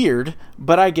 Weird,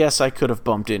 but I guess I could have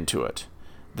bumped into it.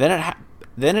 Then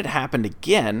it happened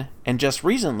again, and just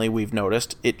recently we've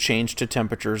noticed it changed to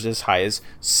temperatures as high as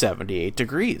 78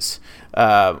 degrees.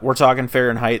 We're talking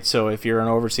Fahrenheit, so if you're an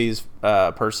overseas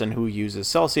person who uses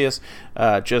Celsius,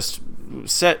 just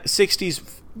set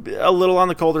 60s a little on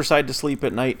the colder side to sleep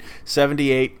at night.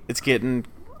 78, it's getting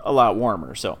a lot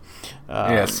warmer. So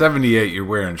 78, you're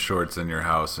wearing shorts in your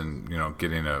house and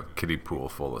getting a kiddie pool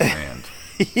full of sand.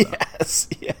 Yes.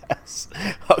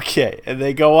 Okay, and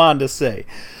they go on to say,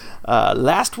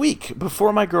 last week,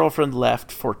 before my girlfriend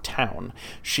left for town,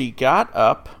 she got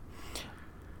up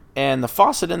and the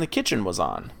faucet in the kitchen was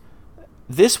on.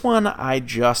 This one I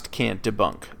just can't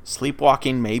debunk.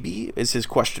 Sleepwalking maybe is his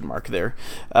question mark there.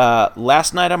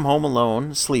 Last night I'm home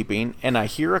alone, sleeping, and I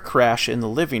hear a crash in the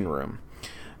living room.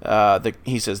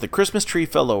 He says, the Christmas tree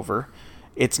fell over.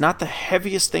 It's not the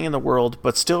heaviest thing in the world,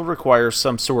 but still requires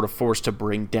some sort of force to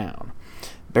bring down.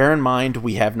 Bear in mind,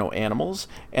 we have no animals,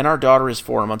 and our daughter is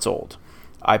 4 months old.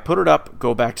 I put it up,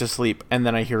 go back to sleep, and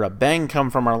then I hear a bang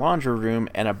come from our laundry room,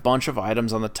 and a bunch of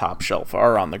items on the top shelf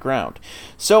are on the ground.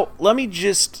 So let me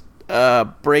just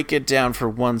break it down for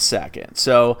 1 second.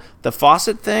 So the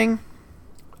faucet thing,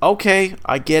 okay,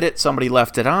 I get it. Somebody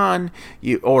left it on,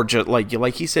 or just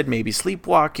like he said, maybe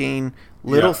sleepwalking,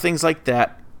 little things like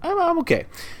that. I'm okay.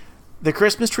 The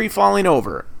Christmas tree falling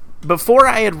over. Before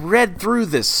I had read through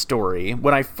this story,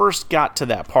 when I first got to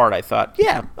that part, I thought,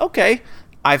 yeah, okay.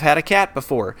 I've had a cat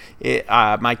before.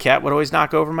 My cat would always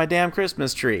knock over my damn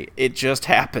Christmas tree. It just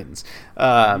happens.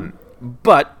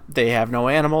 But they have no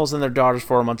animals, and their daughter's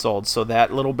 4 months old, so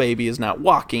that little baby is not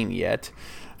walking yet.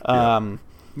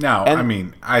 Now, I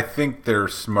mean, I think they're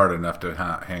smart enough to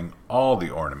hang all the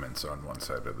ornaments on one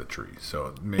side of the tree,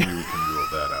 so maybe we can rule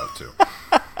that out too.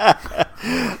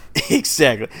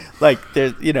 Exactly. Like,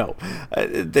 there's,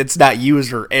 it's not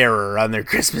user error on their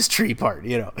Christmas tree part,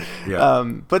 Yeah.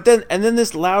 But then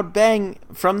this loud bang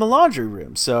from the laundry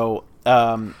room. So,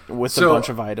 with a bunch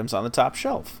of items on the top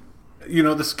shelf.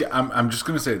 I'm just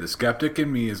going to say the skeptic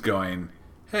in me is going,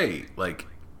 hey, like,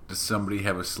 does somebody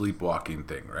have a sleepwalking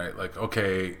thing, right? Like,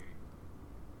 okay,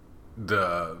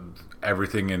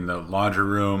 everything in the laundry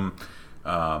room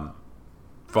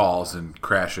falls and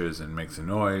crashes and makes a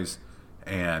noise,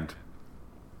 and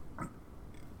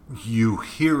you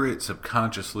hear it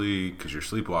subconsciously because you're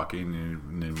sleepwalking,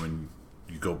 and then when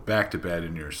you go back to bed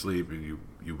and you're asleep, and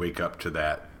you wake up to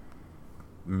that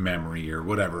memory or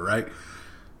whatever, right?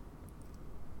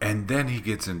 And then he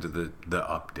gets into the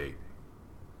update.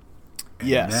 And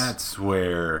yes. That's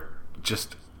where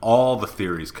just all the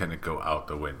theories kind of go out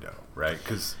the window, right?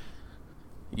 Because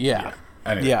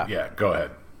Anyway, go ahead.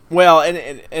 Well,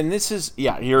 and this is,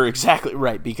 you're exactly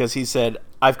right, because he said,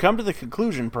 I've come to the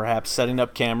conclusion perhaps setting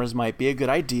up cameras might be a good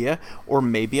idea, or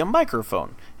maybe a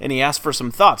microphone. And he asked for some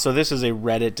thoughts. So this is a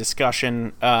Reddit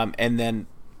discussion, and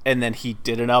then he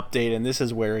did an update, and this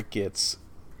is where it gets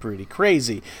pretty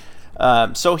crazy.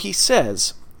 So he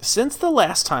says, since the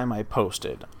last time I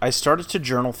posted, I started to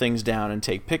journal things down and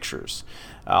take pictures.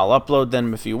 I'll upload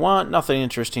them if you want. Nothing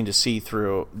interesting to see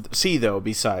though,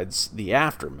 besides the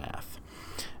aftermath.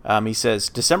 He says,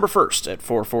 December 1st at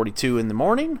 4:42 in the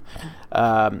morning,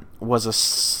 was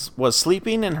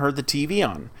sleeping and heard the TV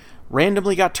on.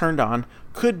 Randomly got turned on.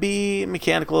 Could be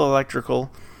mechanical, electrical,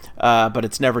 but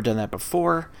it's never done that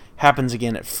before. Happens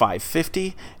again at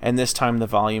 5:50, and this time the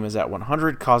volume is at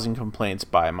 100, causing complaints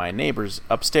by my neighbors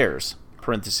upstairs.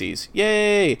 Parentheses.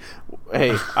 Yay!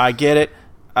 Hey, I get it.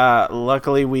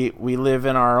 Luckily, we live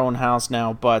in our own house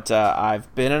now, but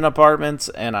I've been in apartments,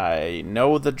 and I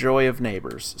know the joy of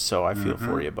neighbors, so I feel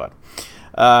for you, bud.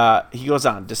 He goes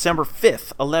on, December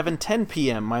 5th, 11:10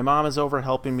 p.m., my mom is over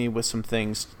helping me with some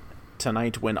things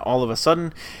tonight when all of a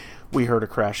sudden we heard a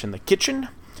crash in the kitchen.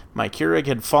 My Keurig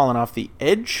had fallen off the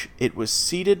edge. It was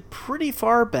seated pretty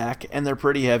far back, and they're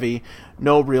pretty heavy.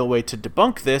 No real way to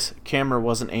debunk this. Camera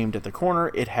wasn't aimed at the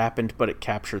corner. It happened, but it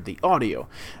captured the audio.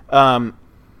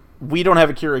 We don't have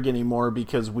a Keurig anymore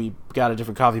because we got a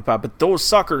different coffee pot, but those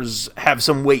suckers have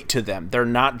some weight to them. They're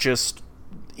not just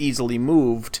easily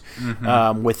moved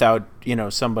without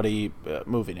somebody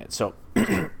moving it. So...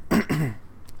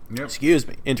 Yep. Excuse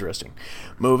me. Interesting.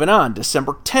 Moving on.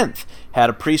 December 10th. Had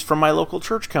a priest from my local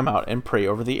church come out and pray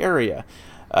over the area.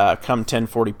 Come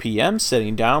 10:40 p.m.,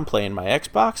 sitting down, playing my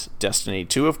Xbox. Destiny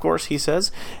 2, of course, he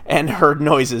says. And heard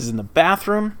noises in the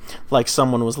bathroom, like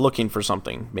someone was looking for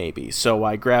something, maybe. So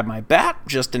I grabbed my bat,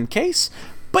 just in case.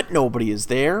 But nobody is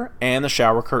there, and the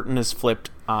shower curtain is flipped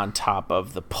on top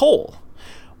of the pole.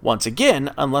 Once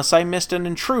again, unless I missed an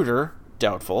intruder,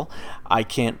 doubtful, I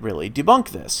can't really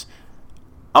debunk this.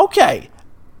 Okay,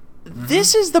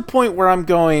 this is the point where I'm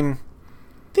going,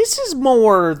 this is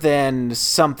more than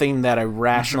something that a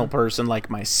rational person like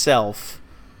myself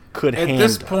could handle. At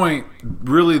this point,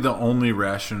 really the only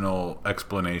rational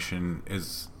explanation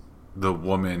is the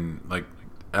woman, like,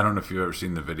 I don't know if you've ever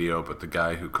seen the video, but the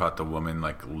guy who caught the woman,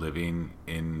 like, living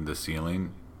in the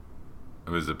ceiling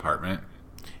of his apartment.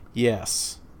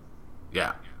 Yes.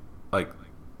 Yeah. Like,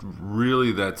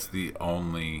 really that's the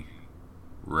only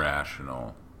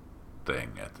rational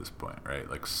thing at this point, right?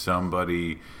 Like,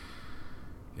 somebody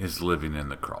is living in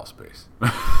the crawl space.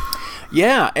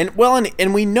 Yeah, and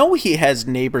we know he has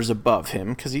neighbors above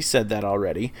him because he said that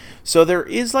already. So there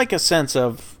is like a sense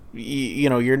of you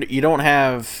don't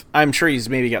have. I'm sure he's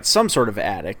maybe got some sort of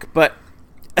attic, but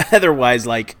otherwise,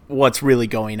 like, what's really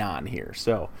going on here?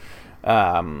 So,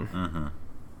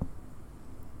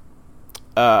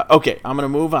 okay, I'm going to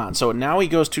move on. So now he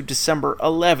goes to December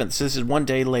 11th. So this is one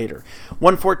day later.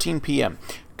 1:14 p.m.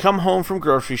 Come home from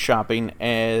grocery shopping,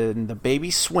 and the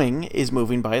baby swing is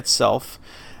moving by itself.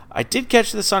 I did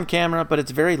catch this on camera, but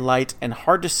it's very light and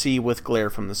hard to see with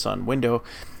glare from the sun window.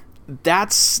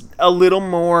 That's a little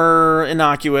more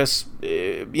innocuous.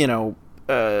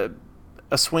 A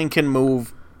swing can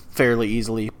move fairly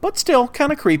easily, but still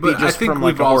kind of creepy. But just I think from,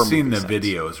 like, we've all seen the sense.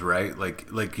 videos, right?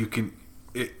 Like you can,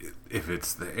 if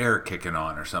it's the air kicking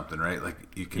on or something, right? Like,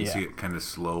 you can see it kind of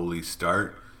slowly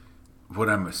start. What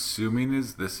I'm assuming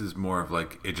is this is more of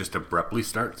like it just abruptly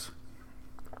starts.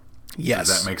 Yes.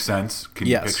 Does that make sense? Can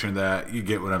you picture that? You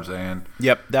get what I'm saying?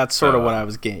 Yep, that's sort of what I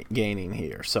was gaining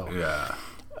here. So yeah.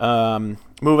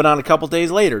 Moving on a couple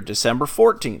days later, December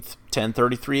 14th,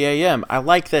 10:33 a.m. I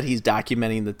like that he's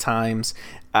documenting the times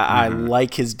I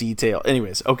like his detail.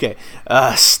 Anyways, okay.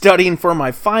 Studying for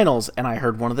my finals, and I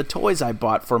heard one of the toys I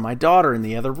bought for my daughter in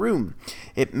the other room.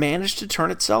 It managed to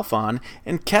turn itself on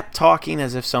and kept talking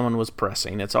as if someone was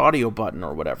pressing its audio button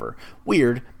or whatever.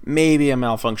 Weird. Maybe a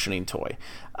malfunctioning toy.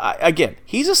 Again,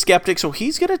 he's a skeptic, so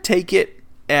he's going to take it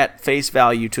at face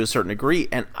value to a certain degree.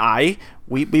 And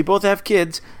we both have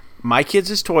kids. My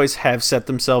kids' toys have set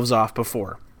themselves off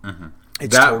before. Mm-hmm.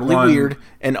 It's that totally weird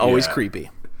and always creepy.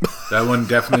 That one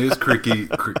definitely is creepy.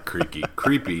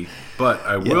 But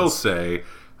I will say,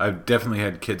 I've definitely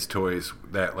had kids' toys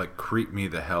that like creep me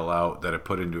the hell out that I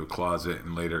put into a closet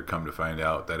and later come to find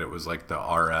out that it was like the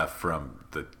RF from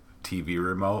the TV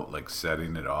remote, like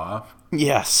setting it off.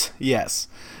 Yes.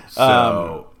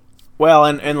 So, well,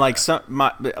 and like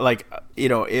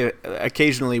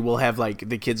occasionally we'll have like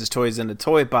the kids' toys in a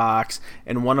toy box,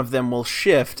 and one of them will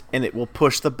shift and it will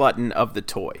push the button of the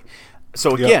toy.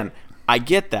 So again. I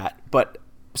get that, but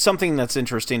something that's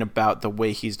interesting about the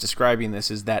way he's describing this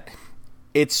is that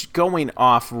it's going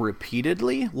off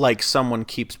repeatedly, like someone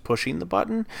keeps pushing the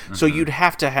button. Mm-hmm. So you'd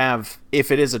have to have,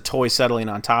 if it is a toy settling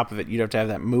on top of it, you'd have to have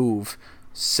that move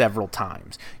several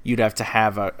times. You'd have to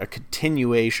have a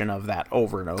continuation of that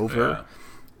over and over.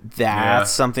 Yeah.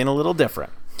 That's something a little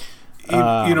different.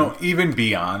 Even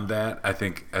beyond that, I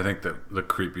think that the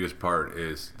creepiest part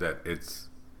is that it's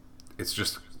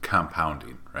just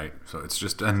compounding, right? So it's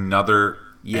just another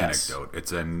anecdote.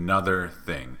 It's another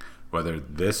thing. Whether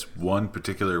this one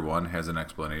particular one has an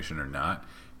explanation or not,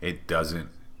 it doesn't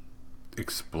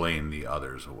explain the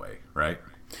others away, right?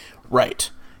 Right.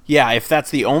 Yeah, if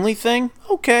that's the only thing,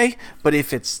 okay. But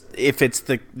if it's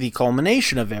the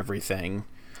culmination of everything,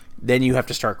 then you have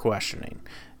to start questioning.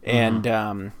 Mm-hmm.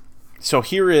 And so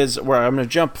here is where I'm going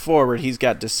to jump forward. He's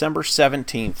got December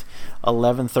 17th,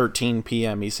 11:13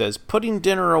 p.m. He says, putting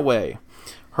dinner away.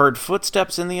 Heard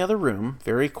footsteps in the other room,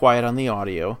 very quiet on the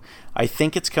audio. I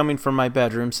think it's coming from my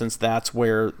bedroom since that's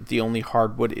where the only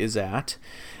hardwood is at.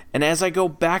 And as I go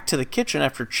back to the kitchen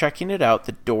after checking it out,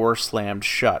 the door slammed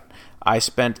shut. I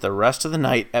spent the rest of the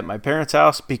night at my parents'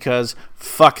 house because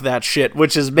fuck that shit,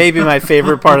 which is maybe my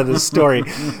favorite part of this story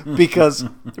because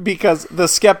the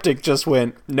skeptic just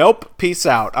went, nope, peace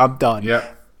out, I'm done.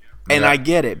 Yep. And I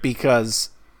get it because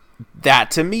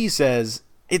that to me says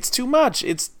it's too much.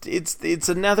 It's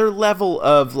another level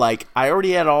of like, I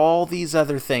already had all these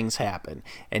other things happen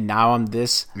and now I'm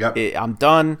this. Yep. I'm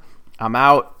done. I'm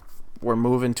out. We're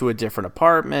moving to a different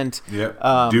apartment.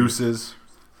 Yep. Deuces.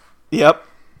 Yep.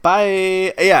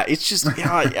 Bye. Yeah, it's just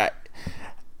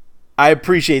I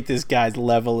appreciate this guy's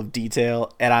level of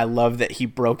detail, and I love that he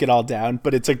broke it all down,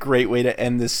 but it's a great way to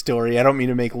end this story. I don't mean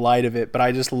to make light of it, but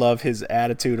I just love his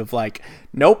attitude of like,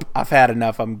 nope, I've had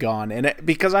enough, I'm gone. And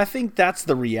because I think that's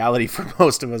the reality for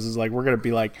most of us is like, we're going to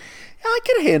be like, yeah, I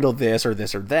can handle this or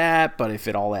that, but if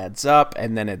it all adds up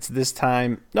and then it's this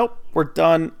time, nope, we're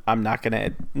done. I'm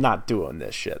not doing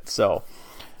this shit. So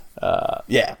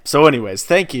so anyways,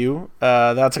 thank you.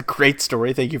 That's a great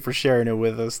story. Thank you for sharing it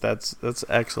with us. That's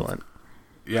excellent.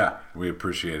 Yeah, we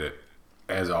appreciate it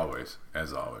as always.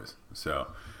 So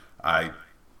I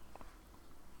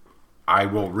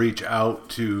will reach out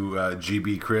to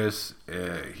GB Chris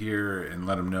here and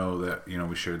let him know that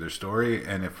we shared their story,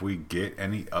 and if we get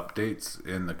any updates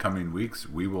in the coming weeks,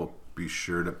 we will be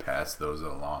sure to pass those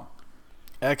along.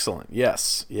 Excellent.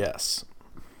 Yes.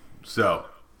 So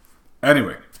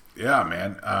anyway, yeah,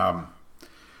 man.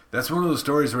 That's one of those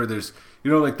stories where there's,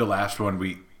 like the last one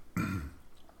we,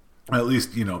 at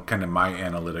least, kind of my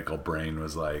analytical brain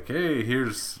was like, hey,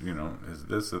 here's, is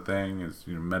this a thing? Is,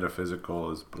 metaphysical?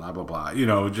 Is blah, blah,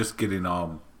 blah. Just getting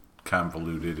all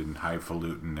convoluted and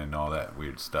highfalutin and all that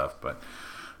weird stuff. But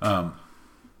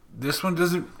this one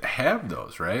doesn't have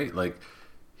those, right? Like,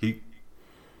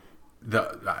 the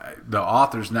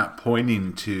author's not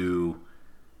pointing to,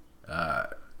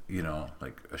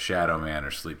 like a shadow man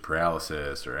or sleep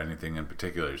paralysis or anything in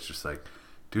particular. It's just like,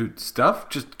 dude, stuff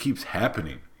just keeps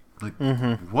happening. Like,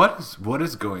 what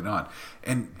is going on?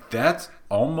 And that's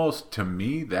almost, to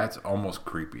me, that's almost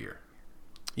creepier.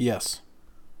 Yes.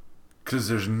 Because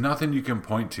there's nothing you can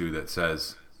point to that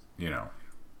says,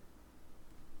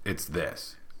 it's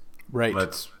this. Right.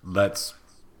 Let's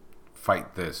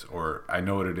fight this, or I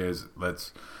know what it is.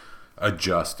 Let's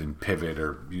adjust and pivot,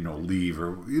 or leave,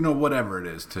 or whatever it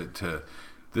is. To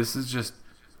this is just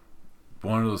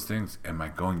one of those things. Am I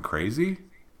going crazy?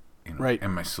 Right.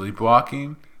 Am I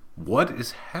sleepwalking? What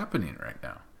is happening right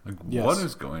now? Like, yes. What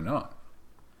is going on?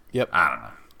 Yep. I don't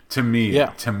know. To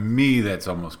me, that's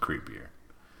almost creepier.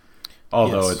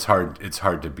 Although yes. it's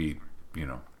hard to beat,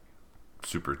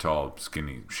 super tall,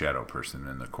 skinny shadow person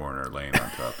in the corner laying on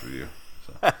top of you.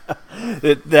 So.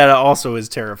 That also is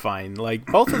terrifying. Like,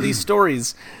 both of these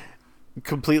stories,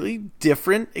 completely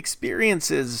different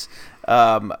experiences,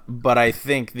 but I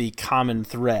think the common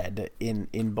thread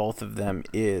in both of them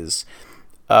is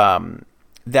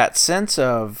that sense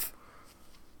of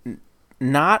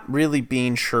not really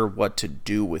being sure what to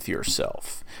do with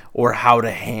yourself or how to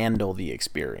handle the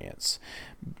experience.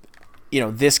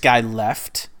 This guy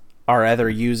left our other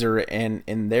user, and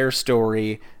in their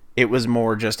story, it was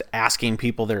more just asking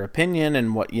people their opinion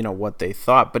and what they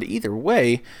thought. But either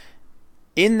way,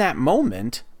 in that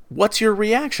moment, what's your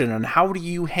reaction and how do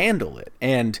you handle it?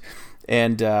 And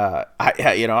I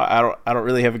don't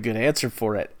really have a good answer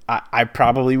for it. I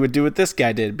probably would do what this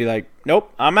guy did, be like,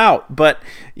 nope, I'm out. But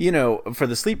for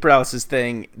the sleep paralysis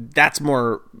thing, that's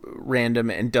more random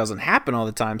and doesn't happen all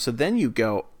the time. So then you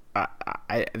go,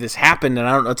 this happened and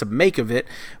I don't know what to make of it,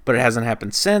 but it hasn't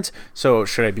happened since. So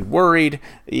should I be worried?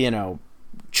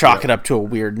 Chalk it up to a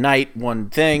weird night, one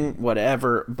thing,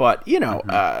 whatever. But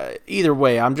either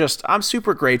way, I'm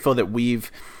super grateful that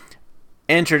we've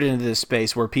entered into this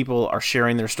space where people are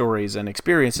sharing their stories and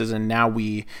experiences, and now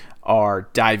we are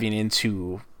diving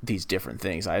into these different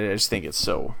things. I just think it's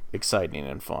so exciting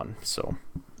and fun. So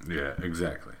yeah,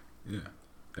 exactly. Yeah,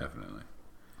 definitely.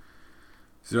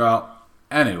 So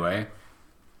anyway,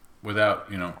 without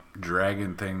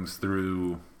dragging things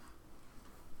through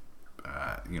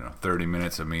 30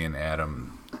 minutes of me and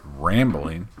Adam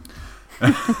rambling,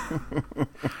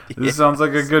 this sounds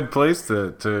like a good place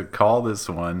to call this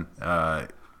one.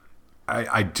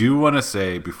 I do want to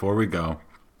say, before we go,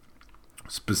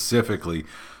 specifically,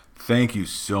 thank you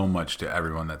so much to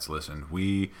everyone that's listened.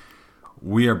 We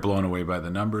are blown away by the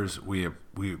numbers. We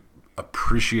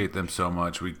appreciate them so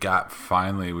much. We got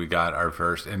our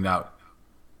first, and now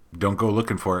don't go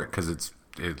looking for it because it's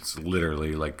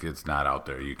literally like it's not out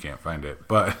there. You can't find it.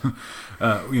 But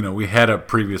we had a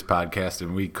previous podcast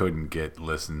and we couldn't get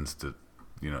listens to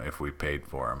if we paid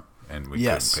for them, and we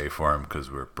couldn't pay for them because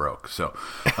we're broke. So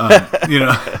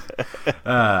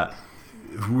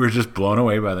we're just blown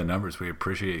away by the numbers. We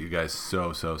appreciate you guys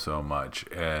so much,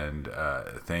 and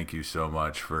thank you so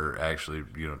much for actually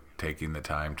taking the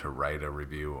time to write a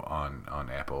review on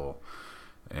Apple,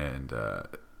 and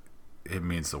it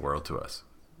means the world to us.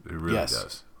 It really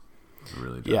does. It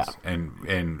really does. Yeah.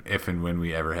 And if and when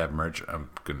we ever have merch,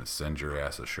 I'm gonna send your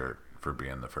ass a shirt for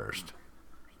being the first.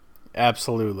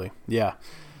 Absolutely. Yeah.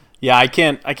 Yeah, I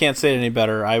can't say it any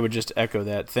better. I would just echo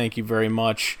that. Thank you very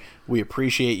much. We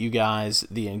appreciate you guys,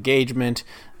 the engagement,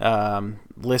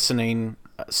 listening,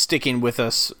 sticking with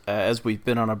us as we've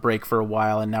been on a break for a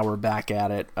while, and now we're back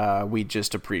at it. We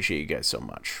just appreciate you guys so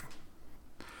much.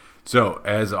 So,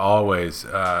 as always,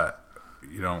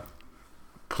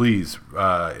 please,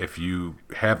 if you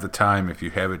have the time, if you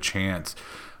have a chance,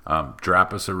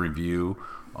 drop us a review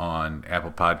on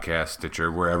Apple Podcasts,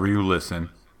 Stitcher, wherever you listen.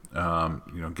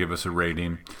 Give us a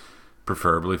rating,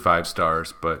 preferably 5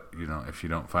 stars. But if you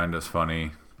don't find us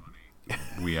funny,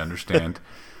 we understand.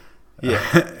 Yeah,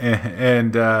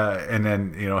 and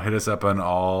then hit us up on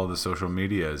all the social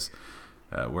medias.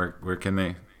 Where can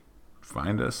they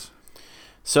find us?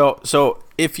 So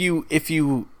if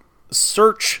you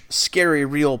search Scary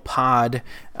Real Pod,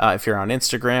 if you're on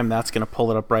Instagram, that's going to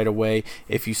pull it up right away.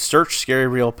 If you search Scary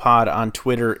Real Pod on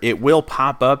Twitter, it will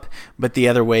pop up, but the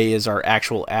other way is our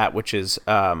actual @ which is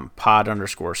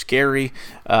pod_scary.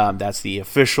 That's the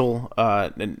official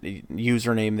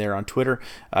username there on Twitter.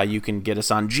 You can get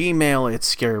us on Gmail.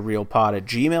 It's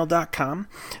scaryrealpod@gmail.com.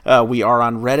 We are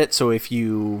on Reddit, so if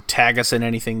you tag us in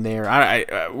anything there,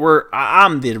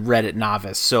 I'm the Reddit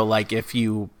novice, so like if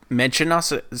you mention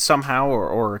us somehow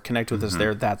or connect with us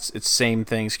there, it's same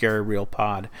thing, Scary Real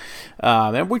Pod.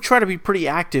 And we try to be pretty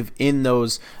active in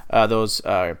those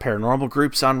paranormal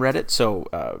groups on Reddit, so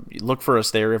look for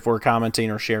us there. If we're commenting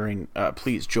or sharing,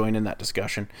 please join in that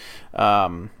discussion.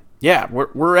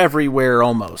 We're everywhere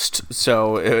almost,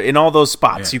 so in all those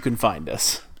spots you can find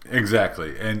us.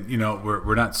 Exactly. And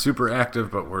we're not super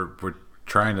active, but we're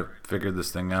trying to figure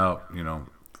this thing out.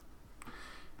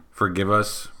 Forgive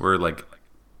us, we're like,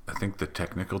 I think the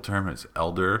technical term is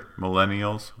elder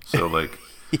millennials. So like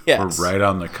yes. We're right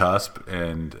on the cusp,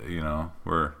 and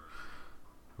we're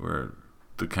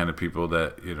the kind of people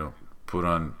that put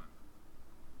on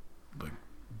like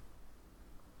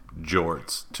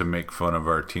jorts to make fun of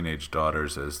our teenage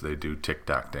daughters as they do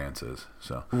TikTok dances.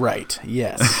 So right,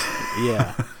 yes.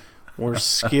 Yeah. We're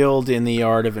skilled in the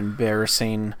art of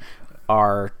embarrassing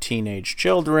our teenage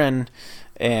children,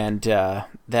 and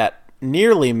that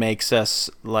nearly makes us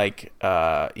like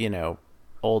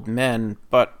old men,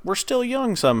 but we're still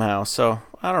young somehow, so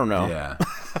I don't know. Yeah.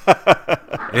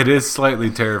 It is slightly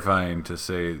terrifying to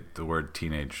say the word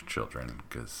teenage children,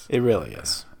 because It really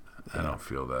is. I don't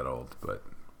feel that old, but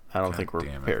I don't God think we're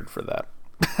damn it. prepared for that.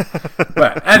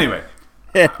 But anyway,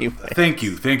 Anyway, thank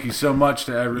you so much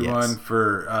to everyone Yes.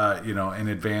 for in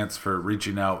advance for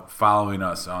reaching out, following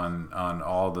us on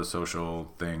all the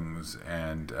social things,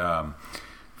 and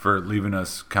for leaving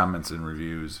us comments and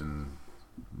reviews and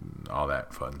all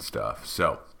that fun stuff.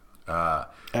 So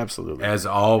absolutely. as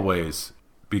always,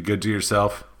 be good to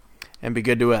yourself. And be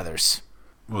good to others.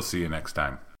 We'll see you next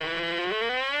time.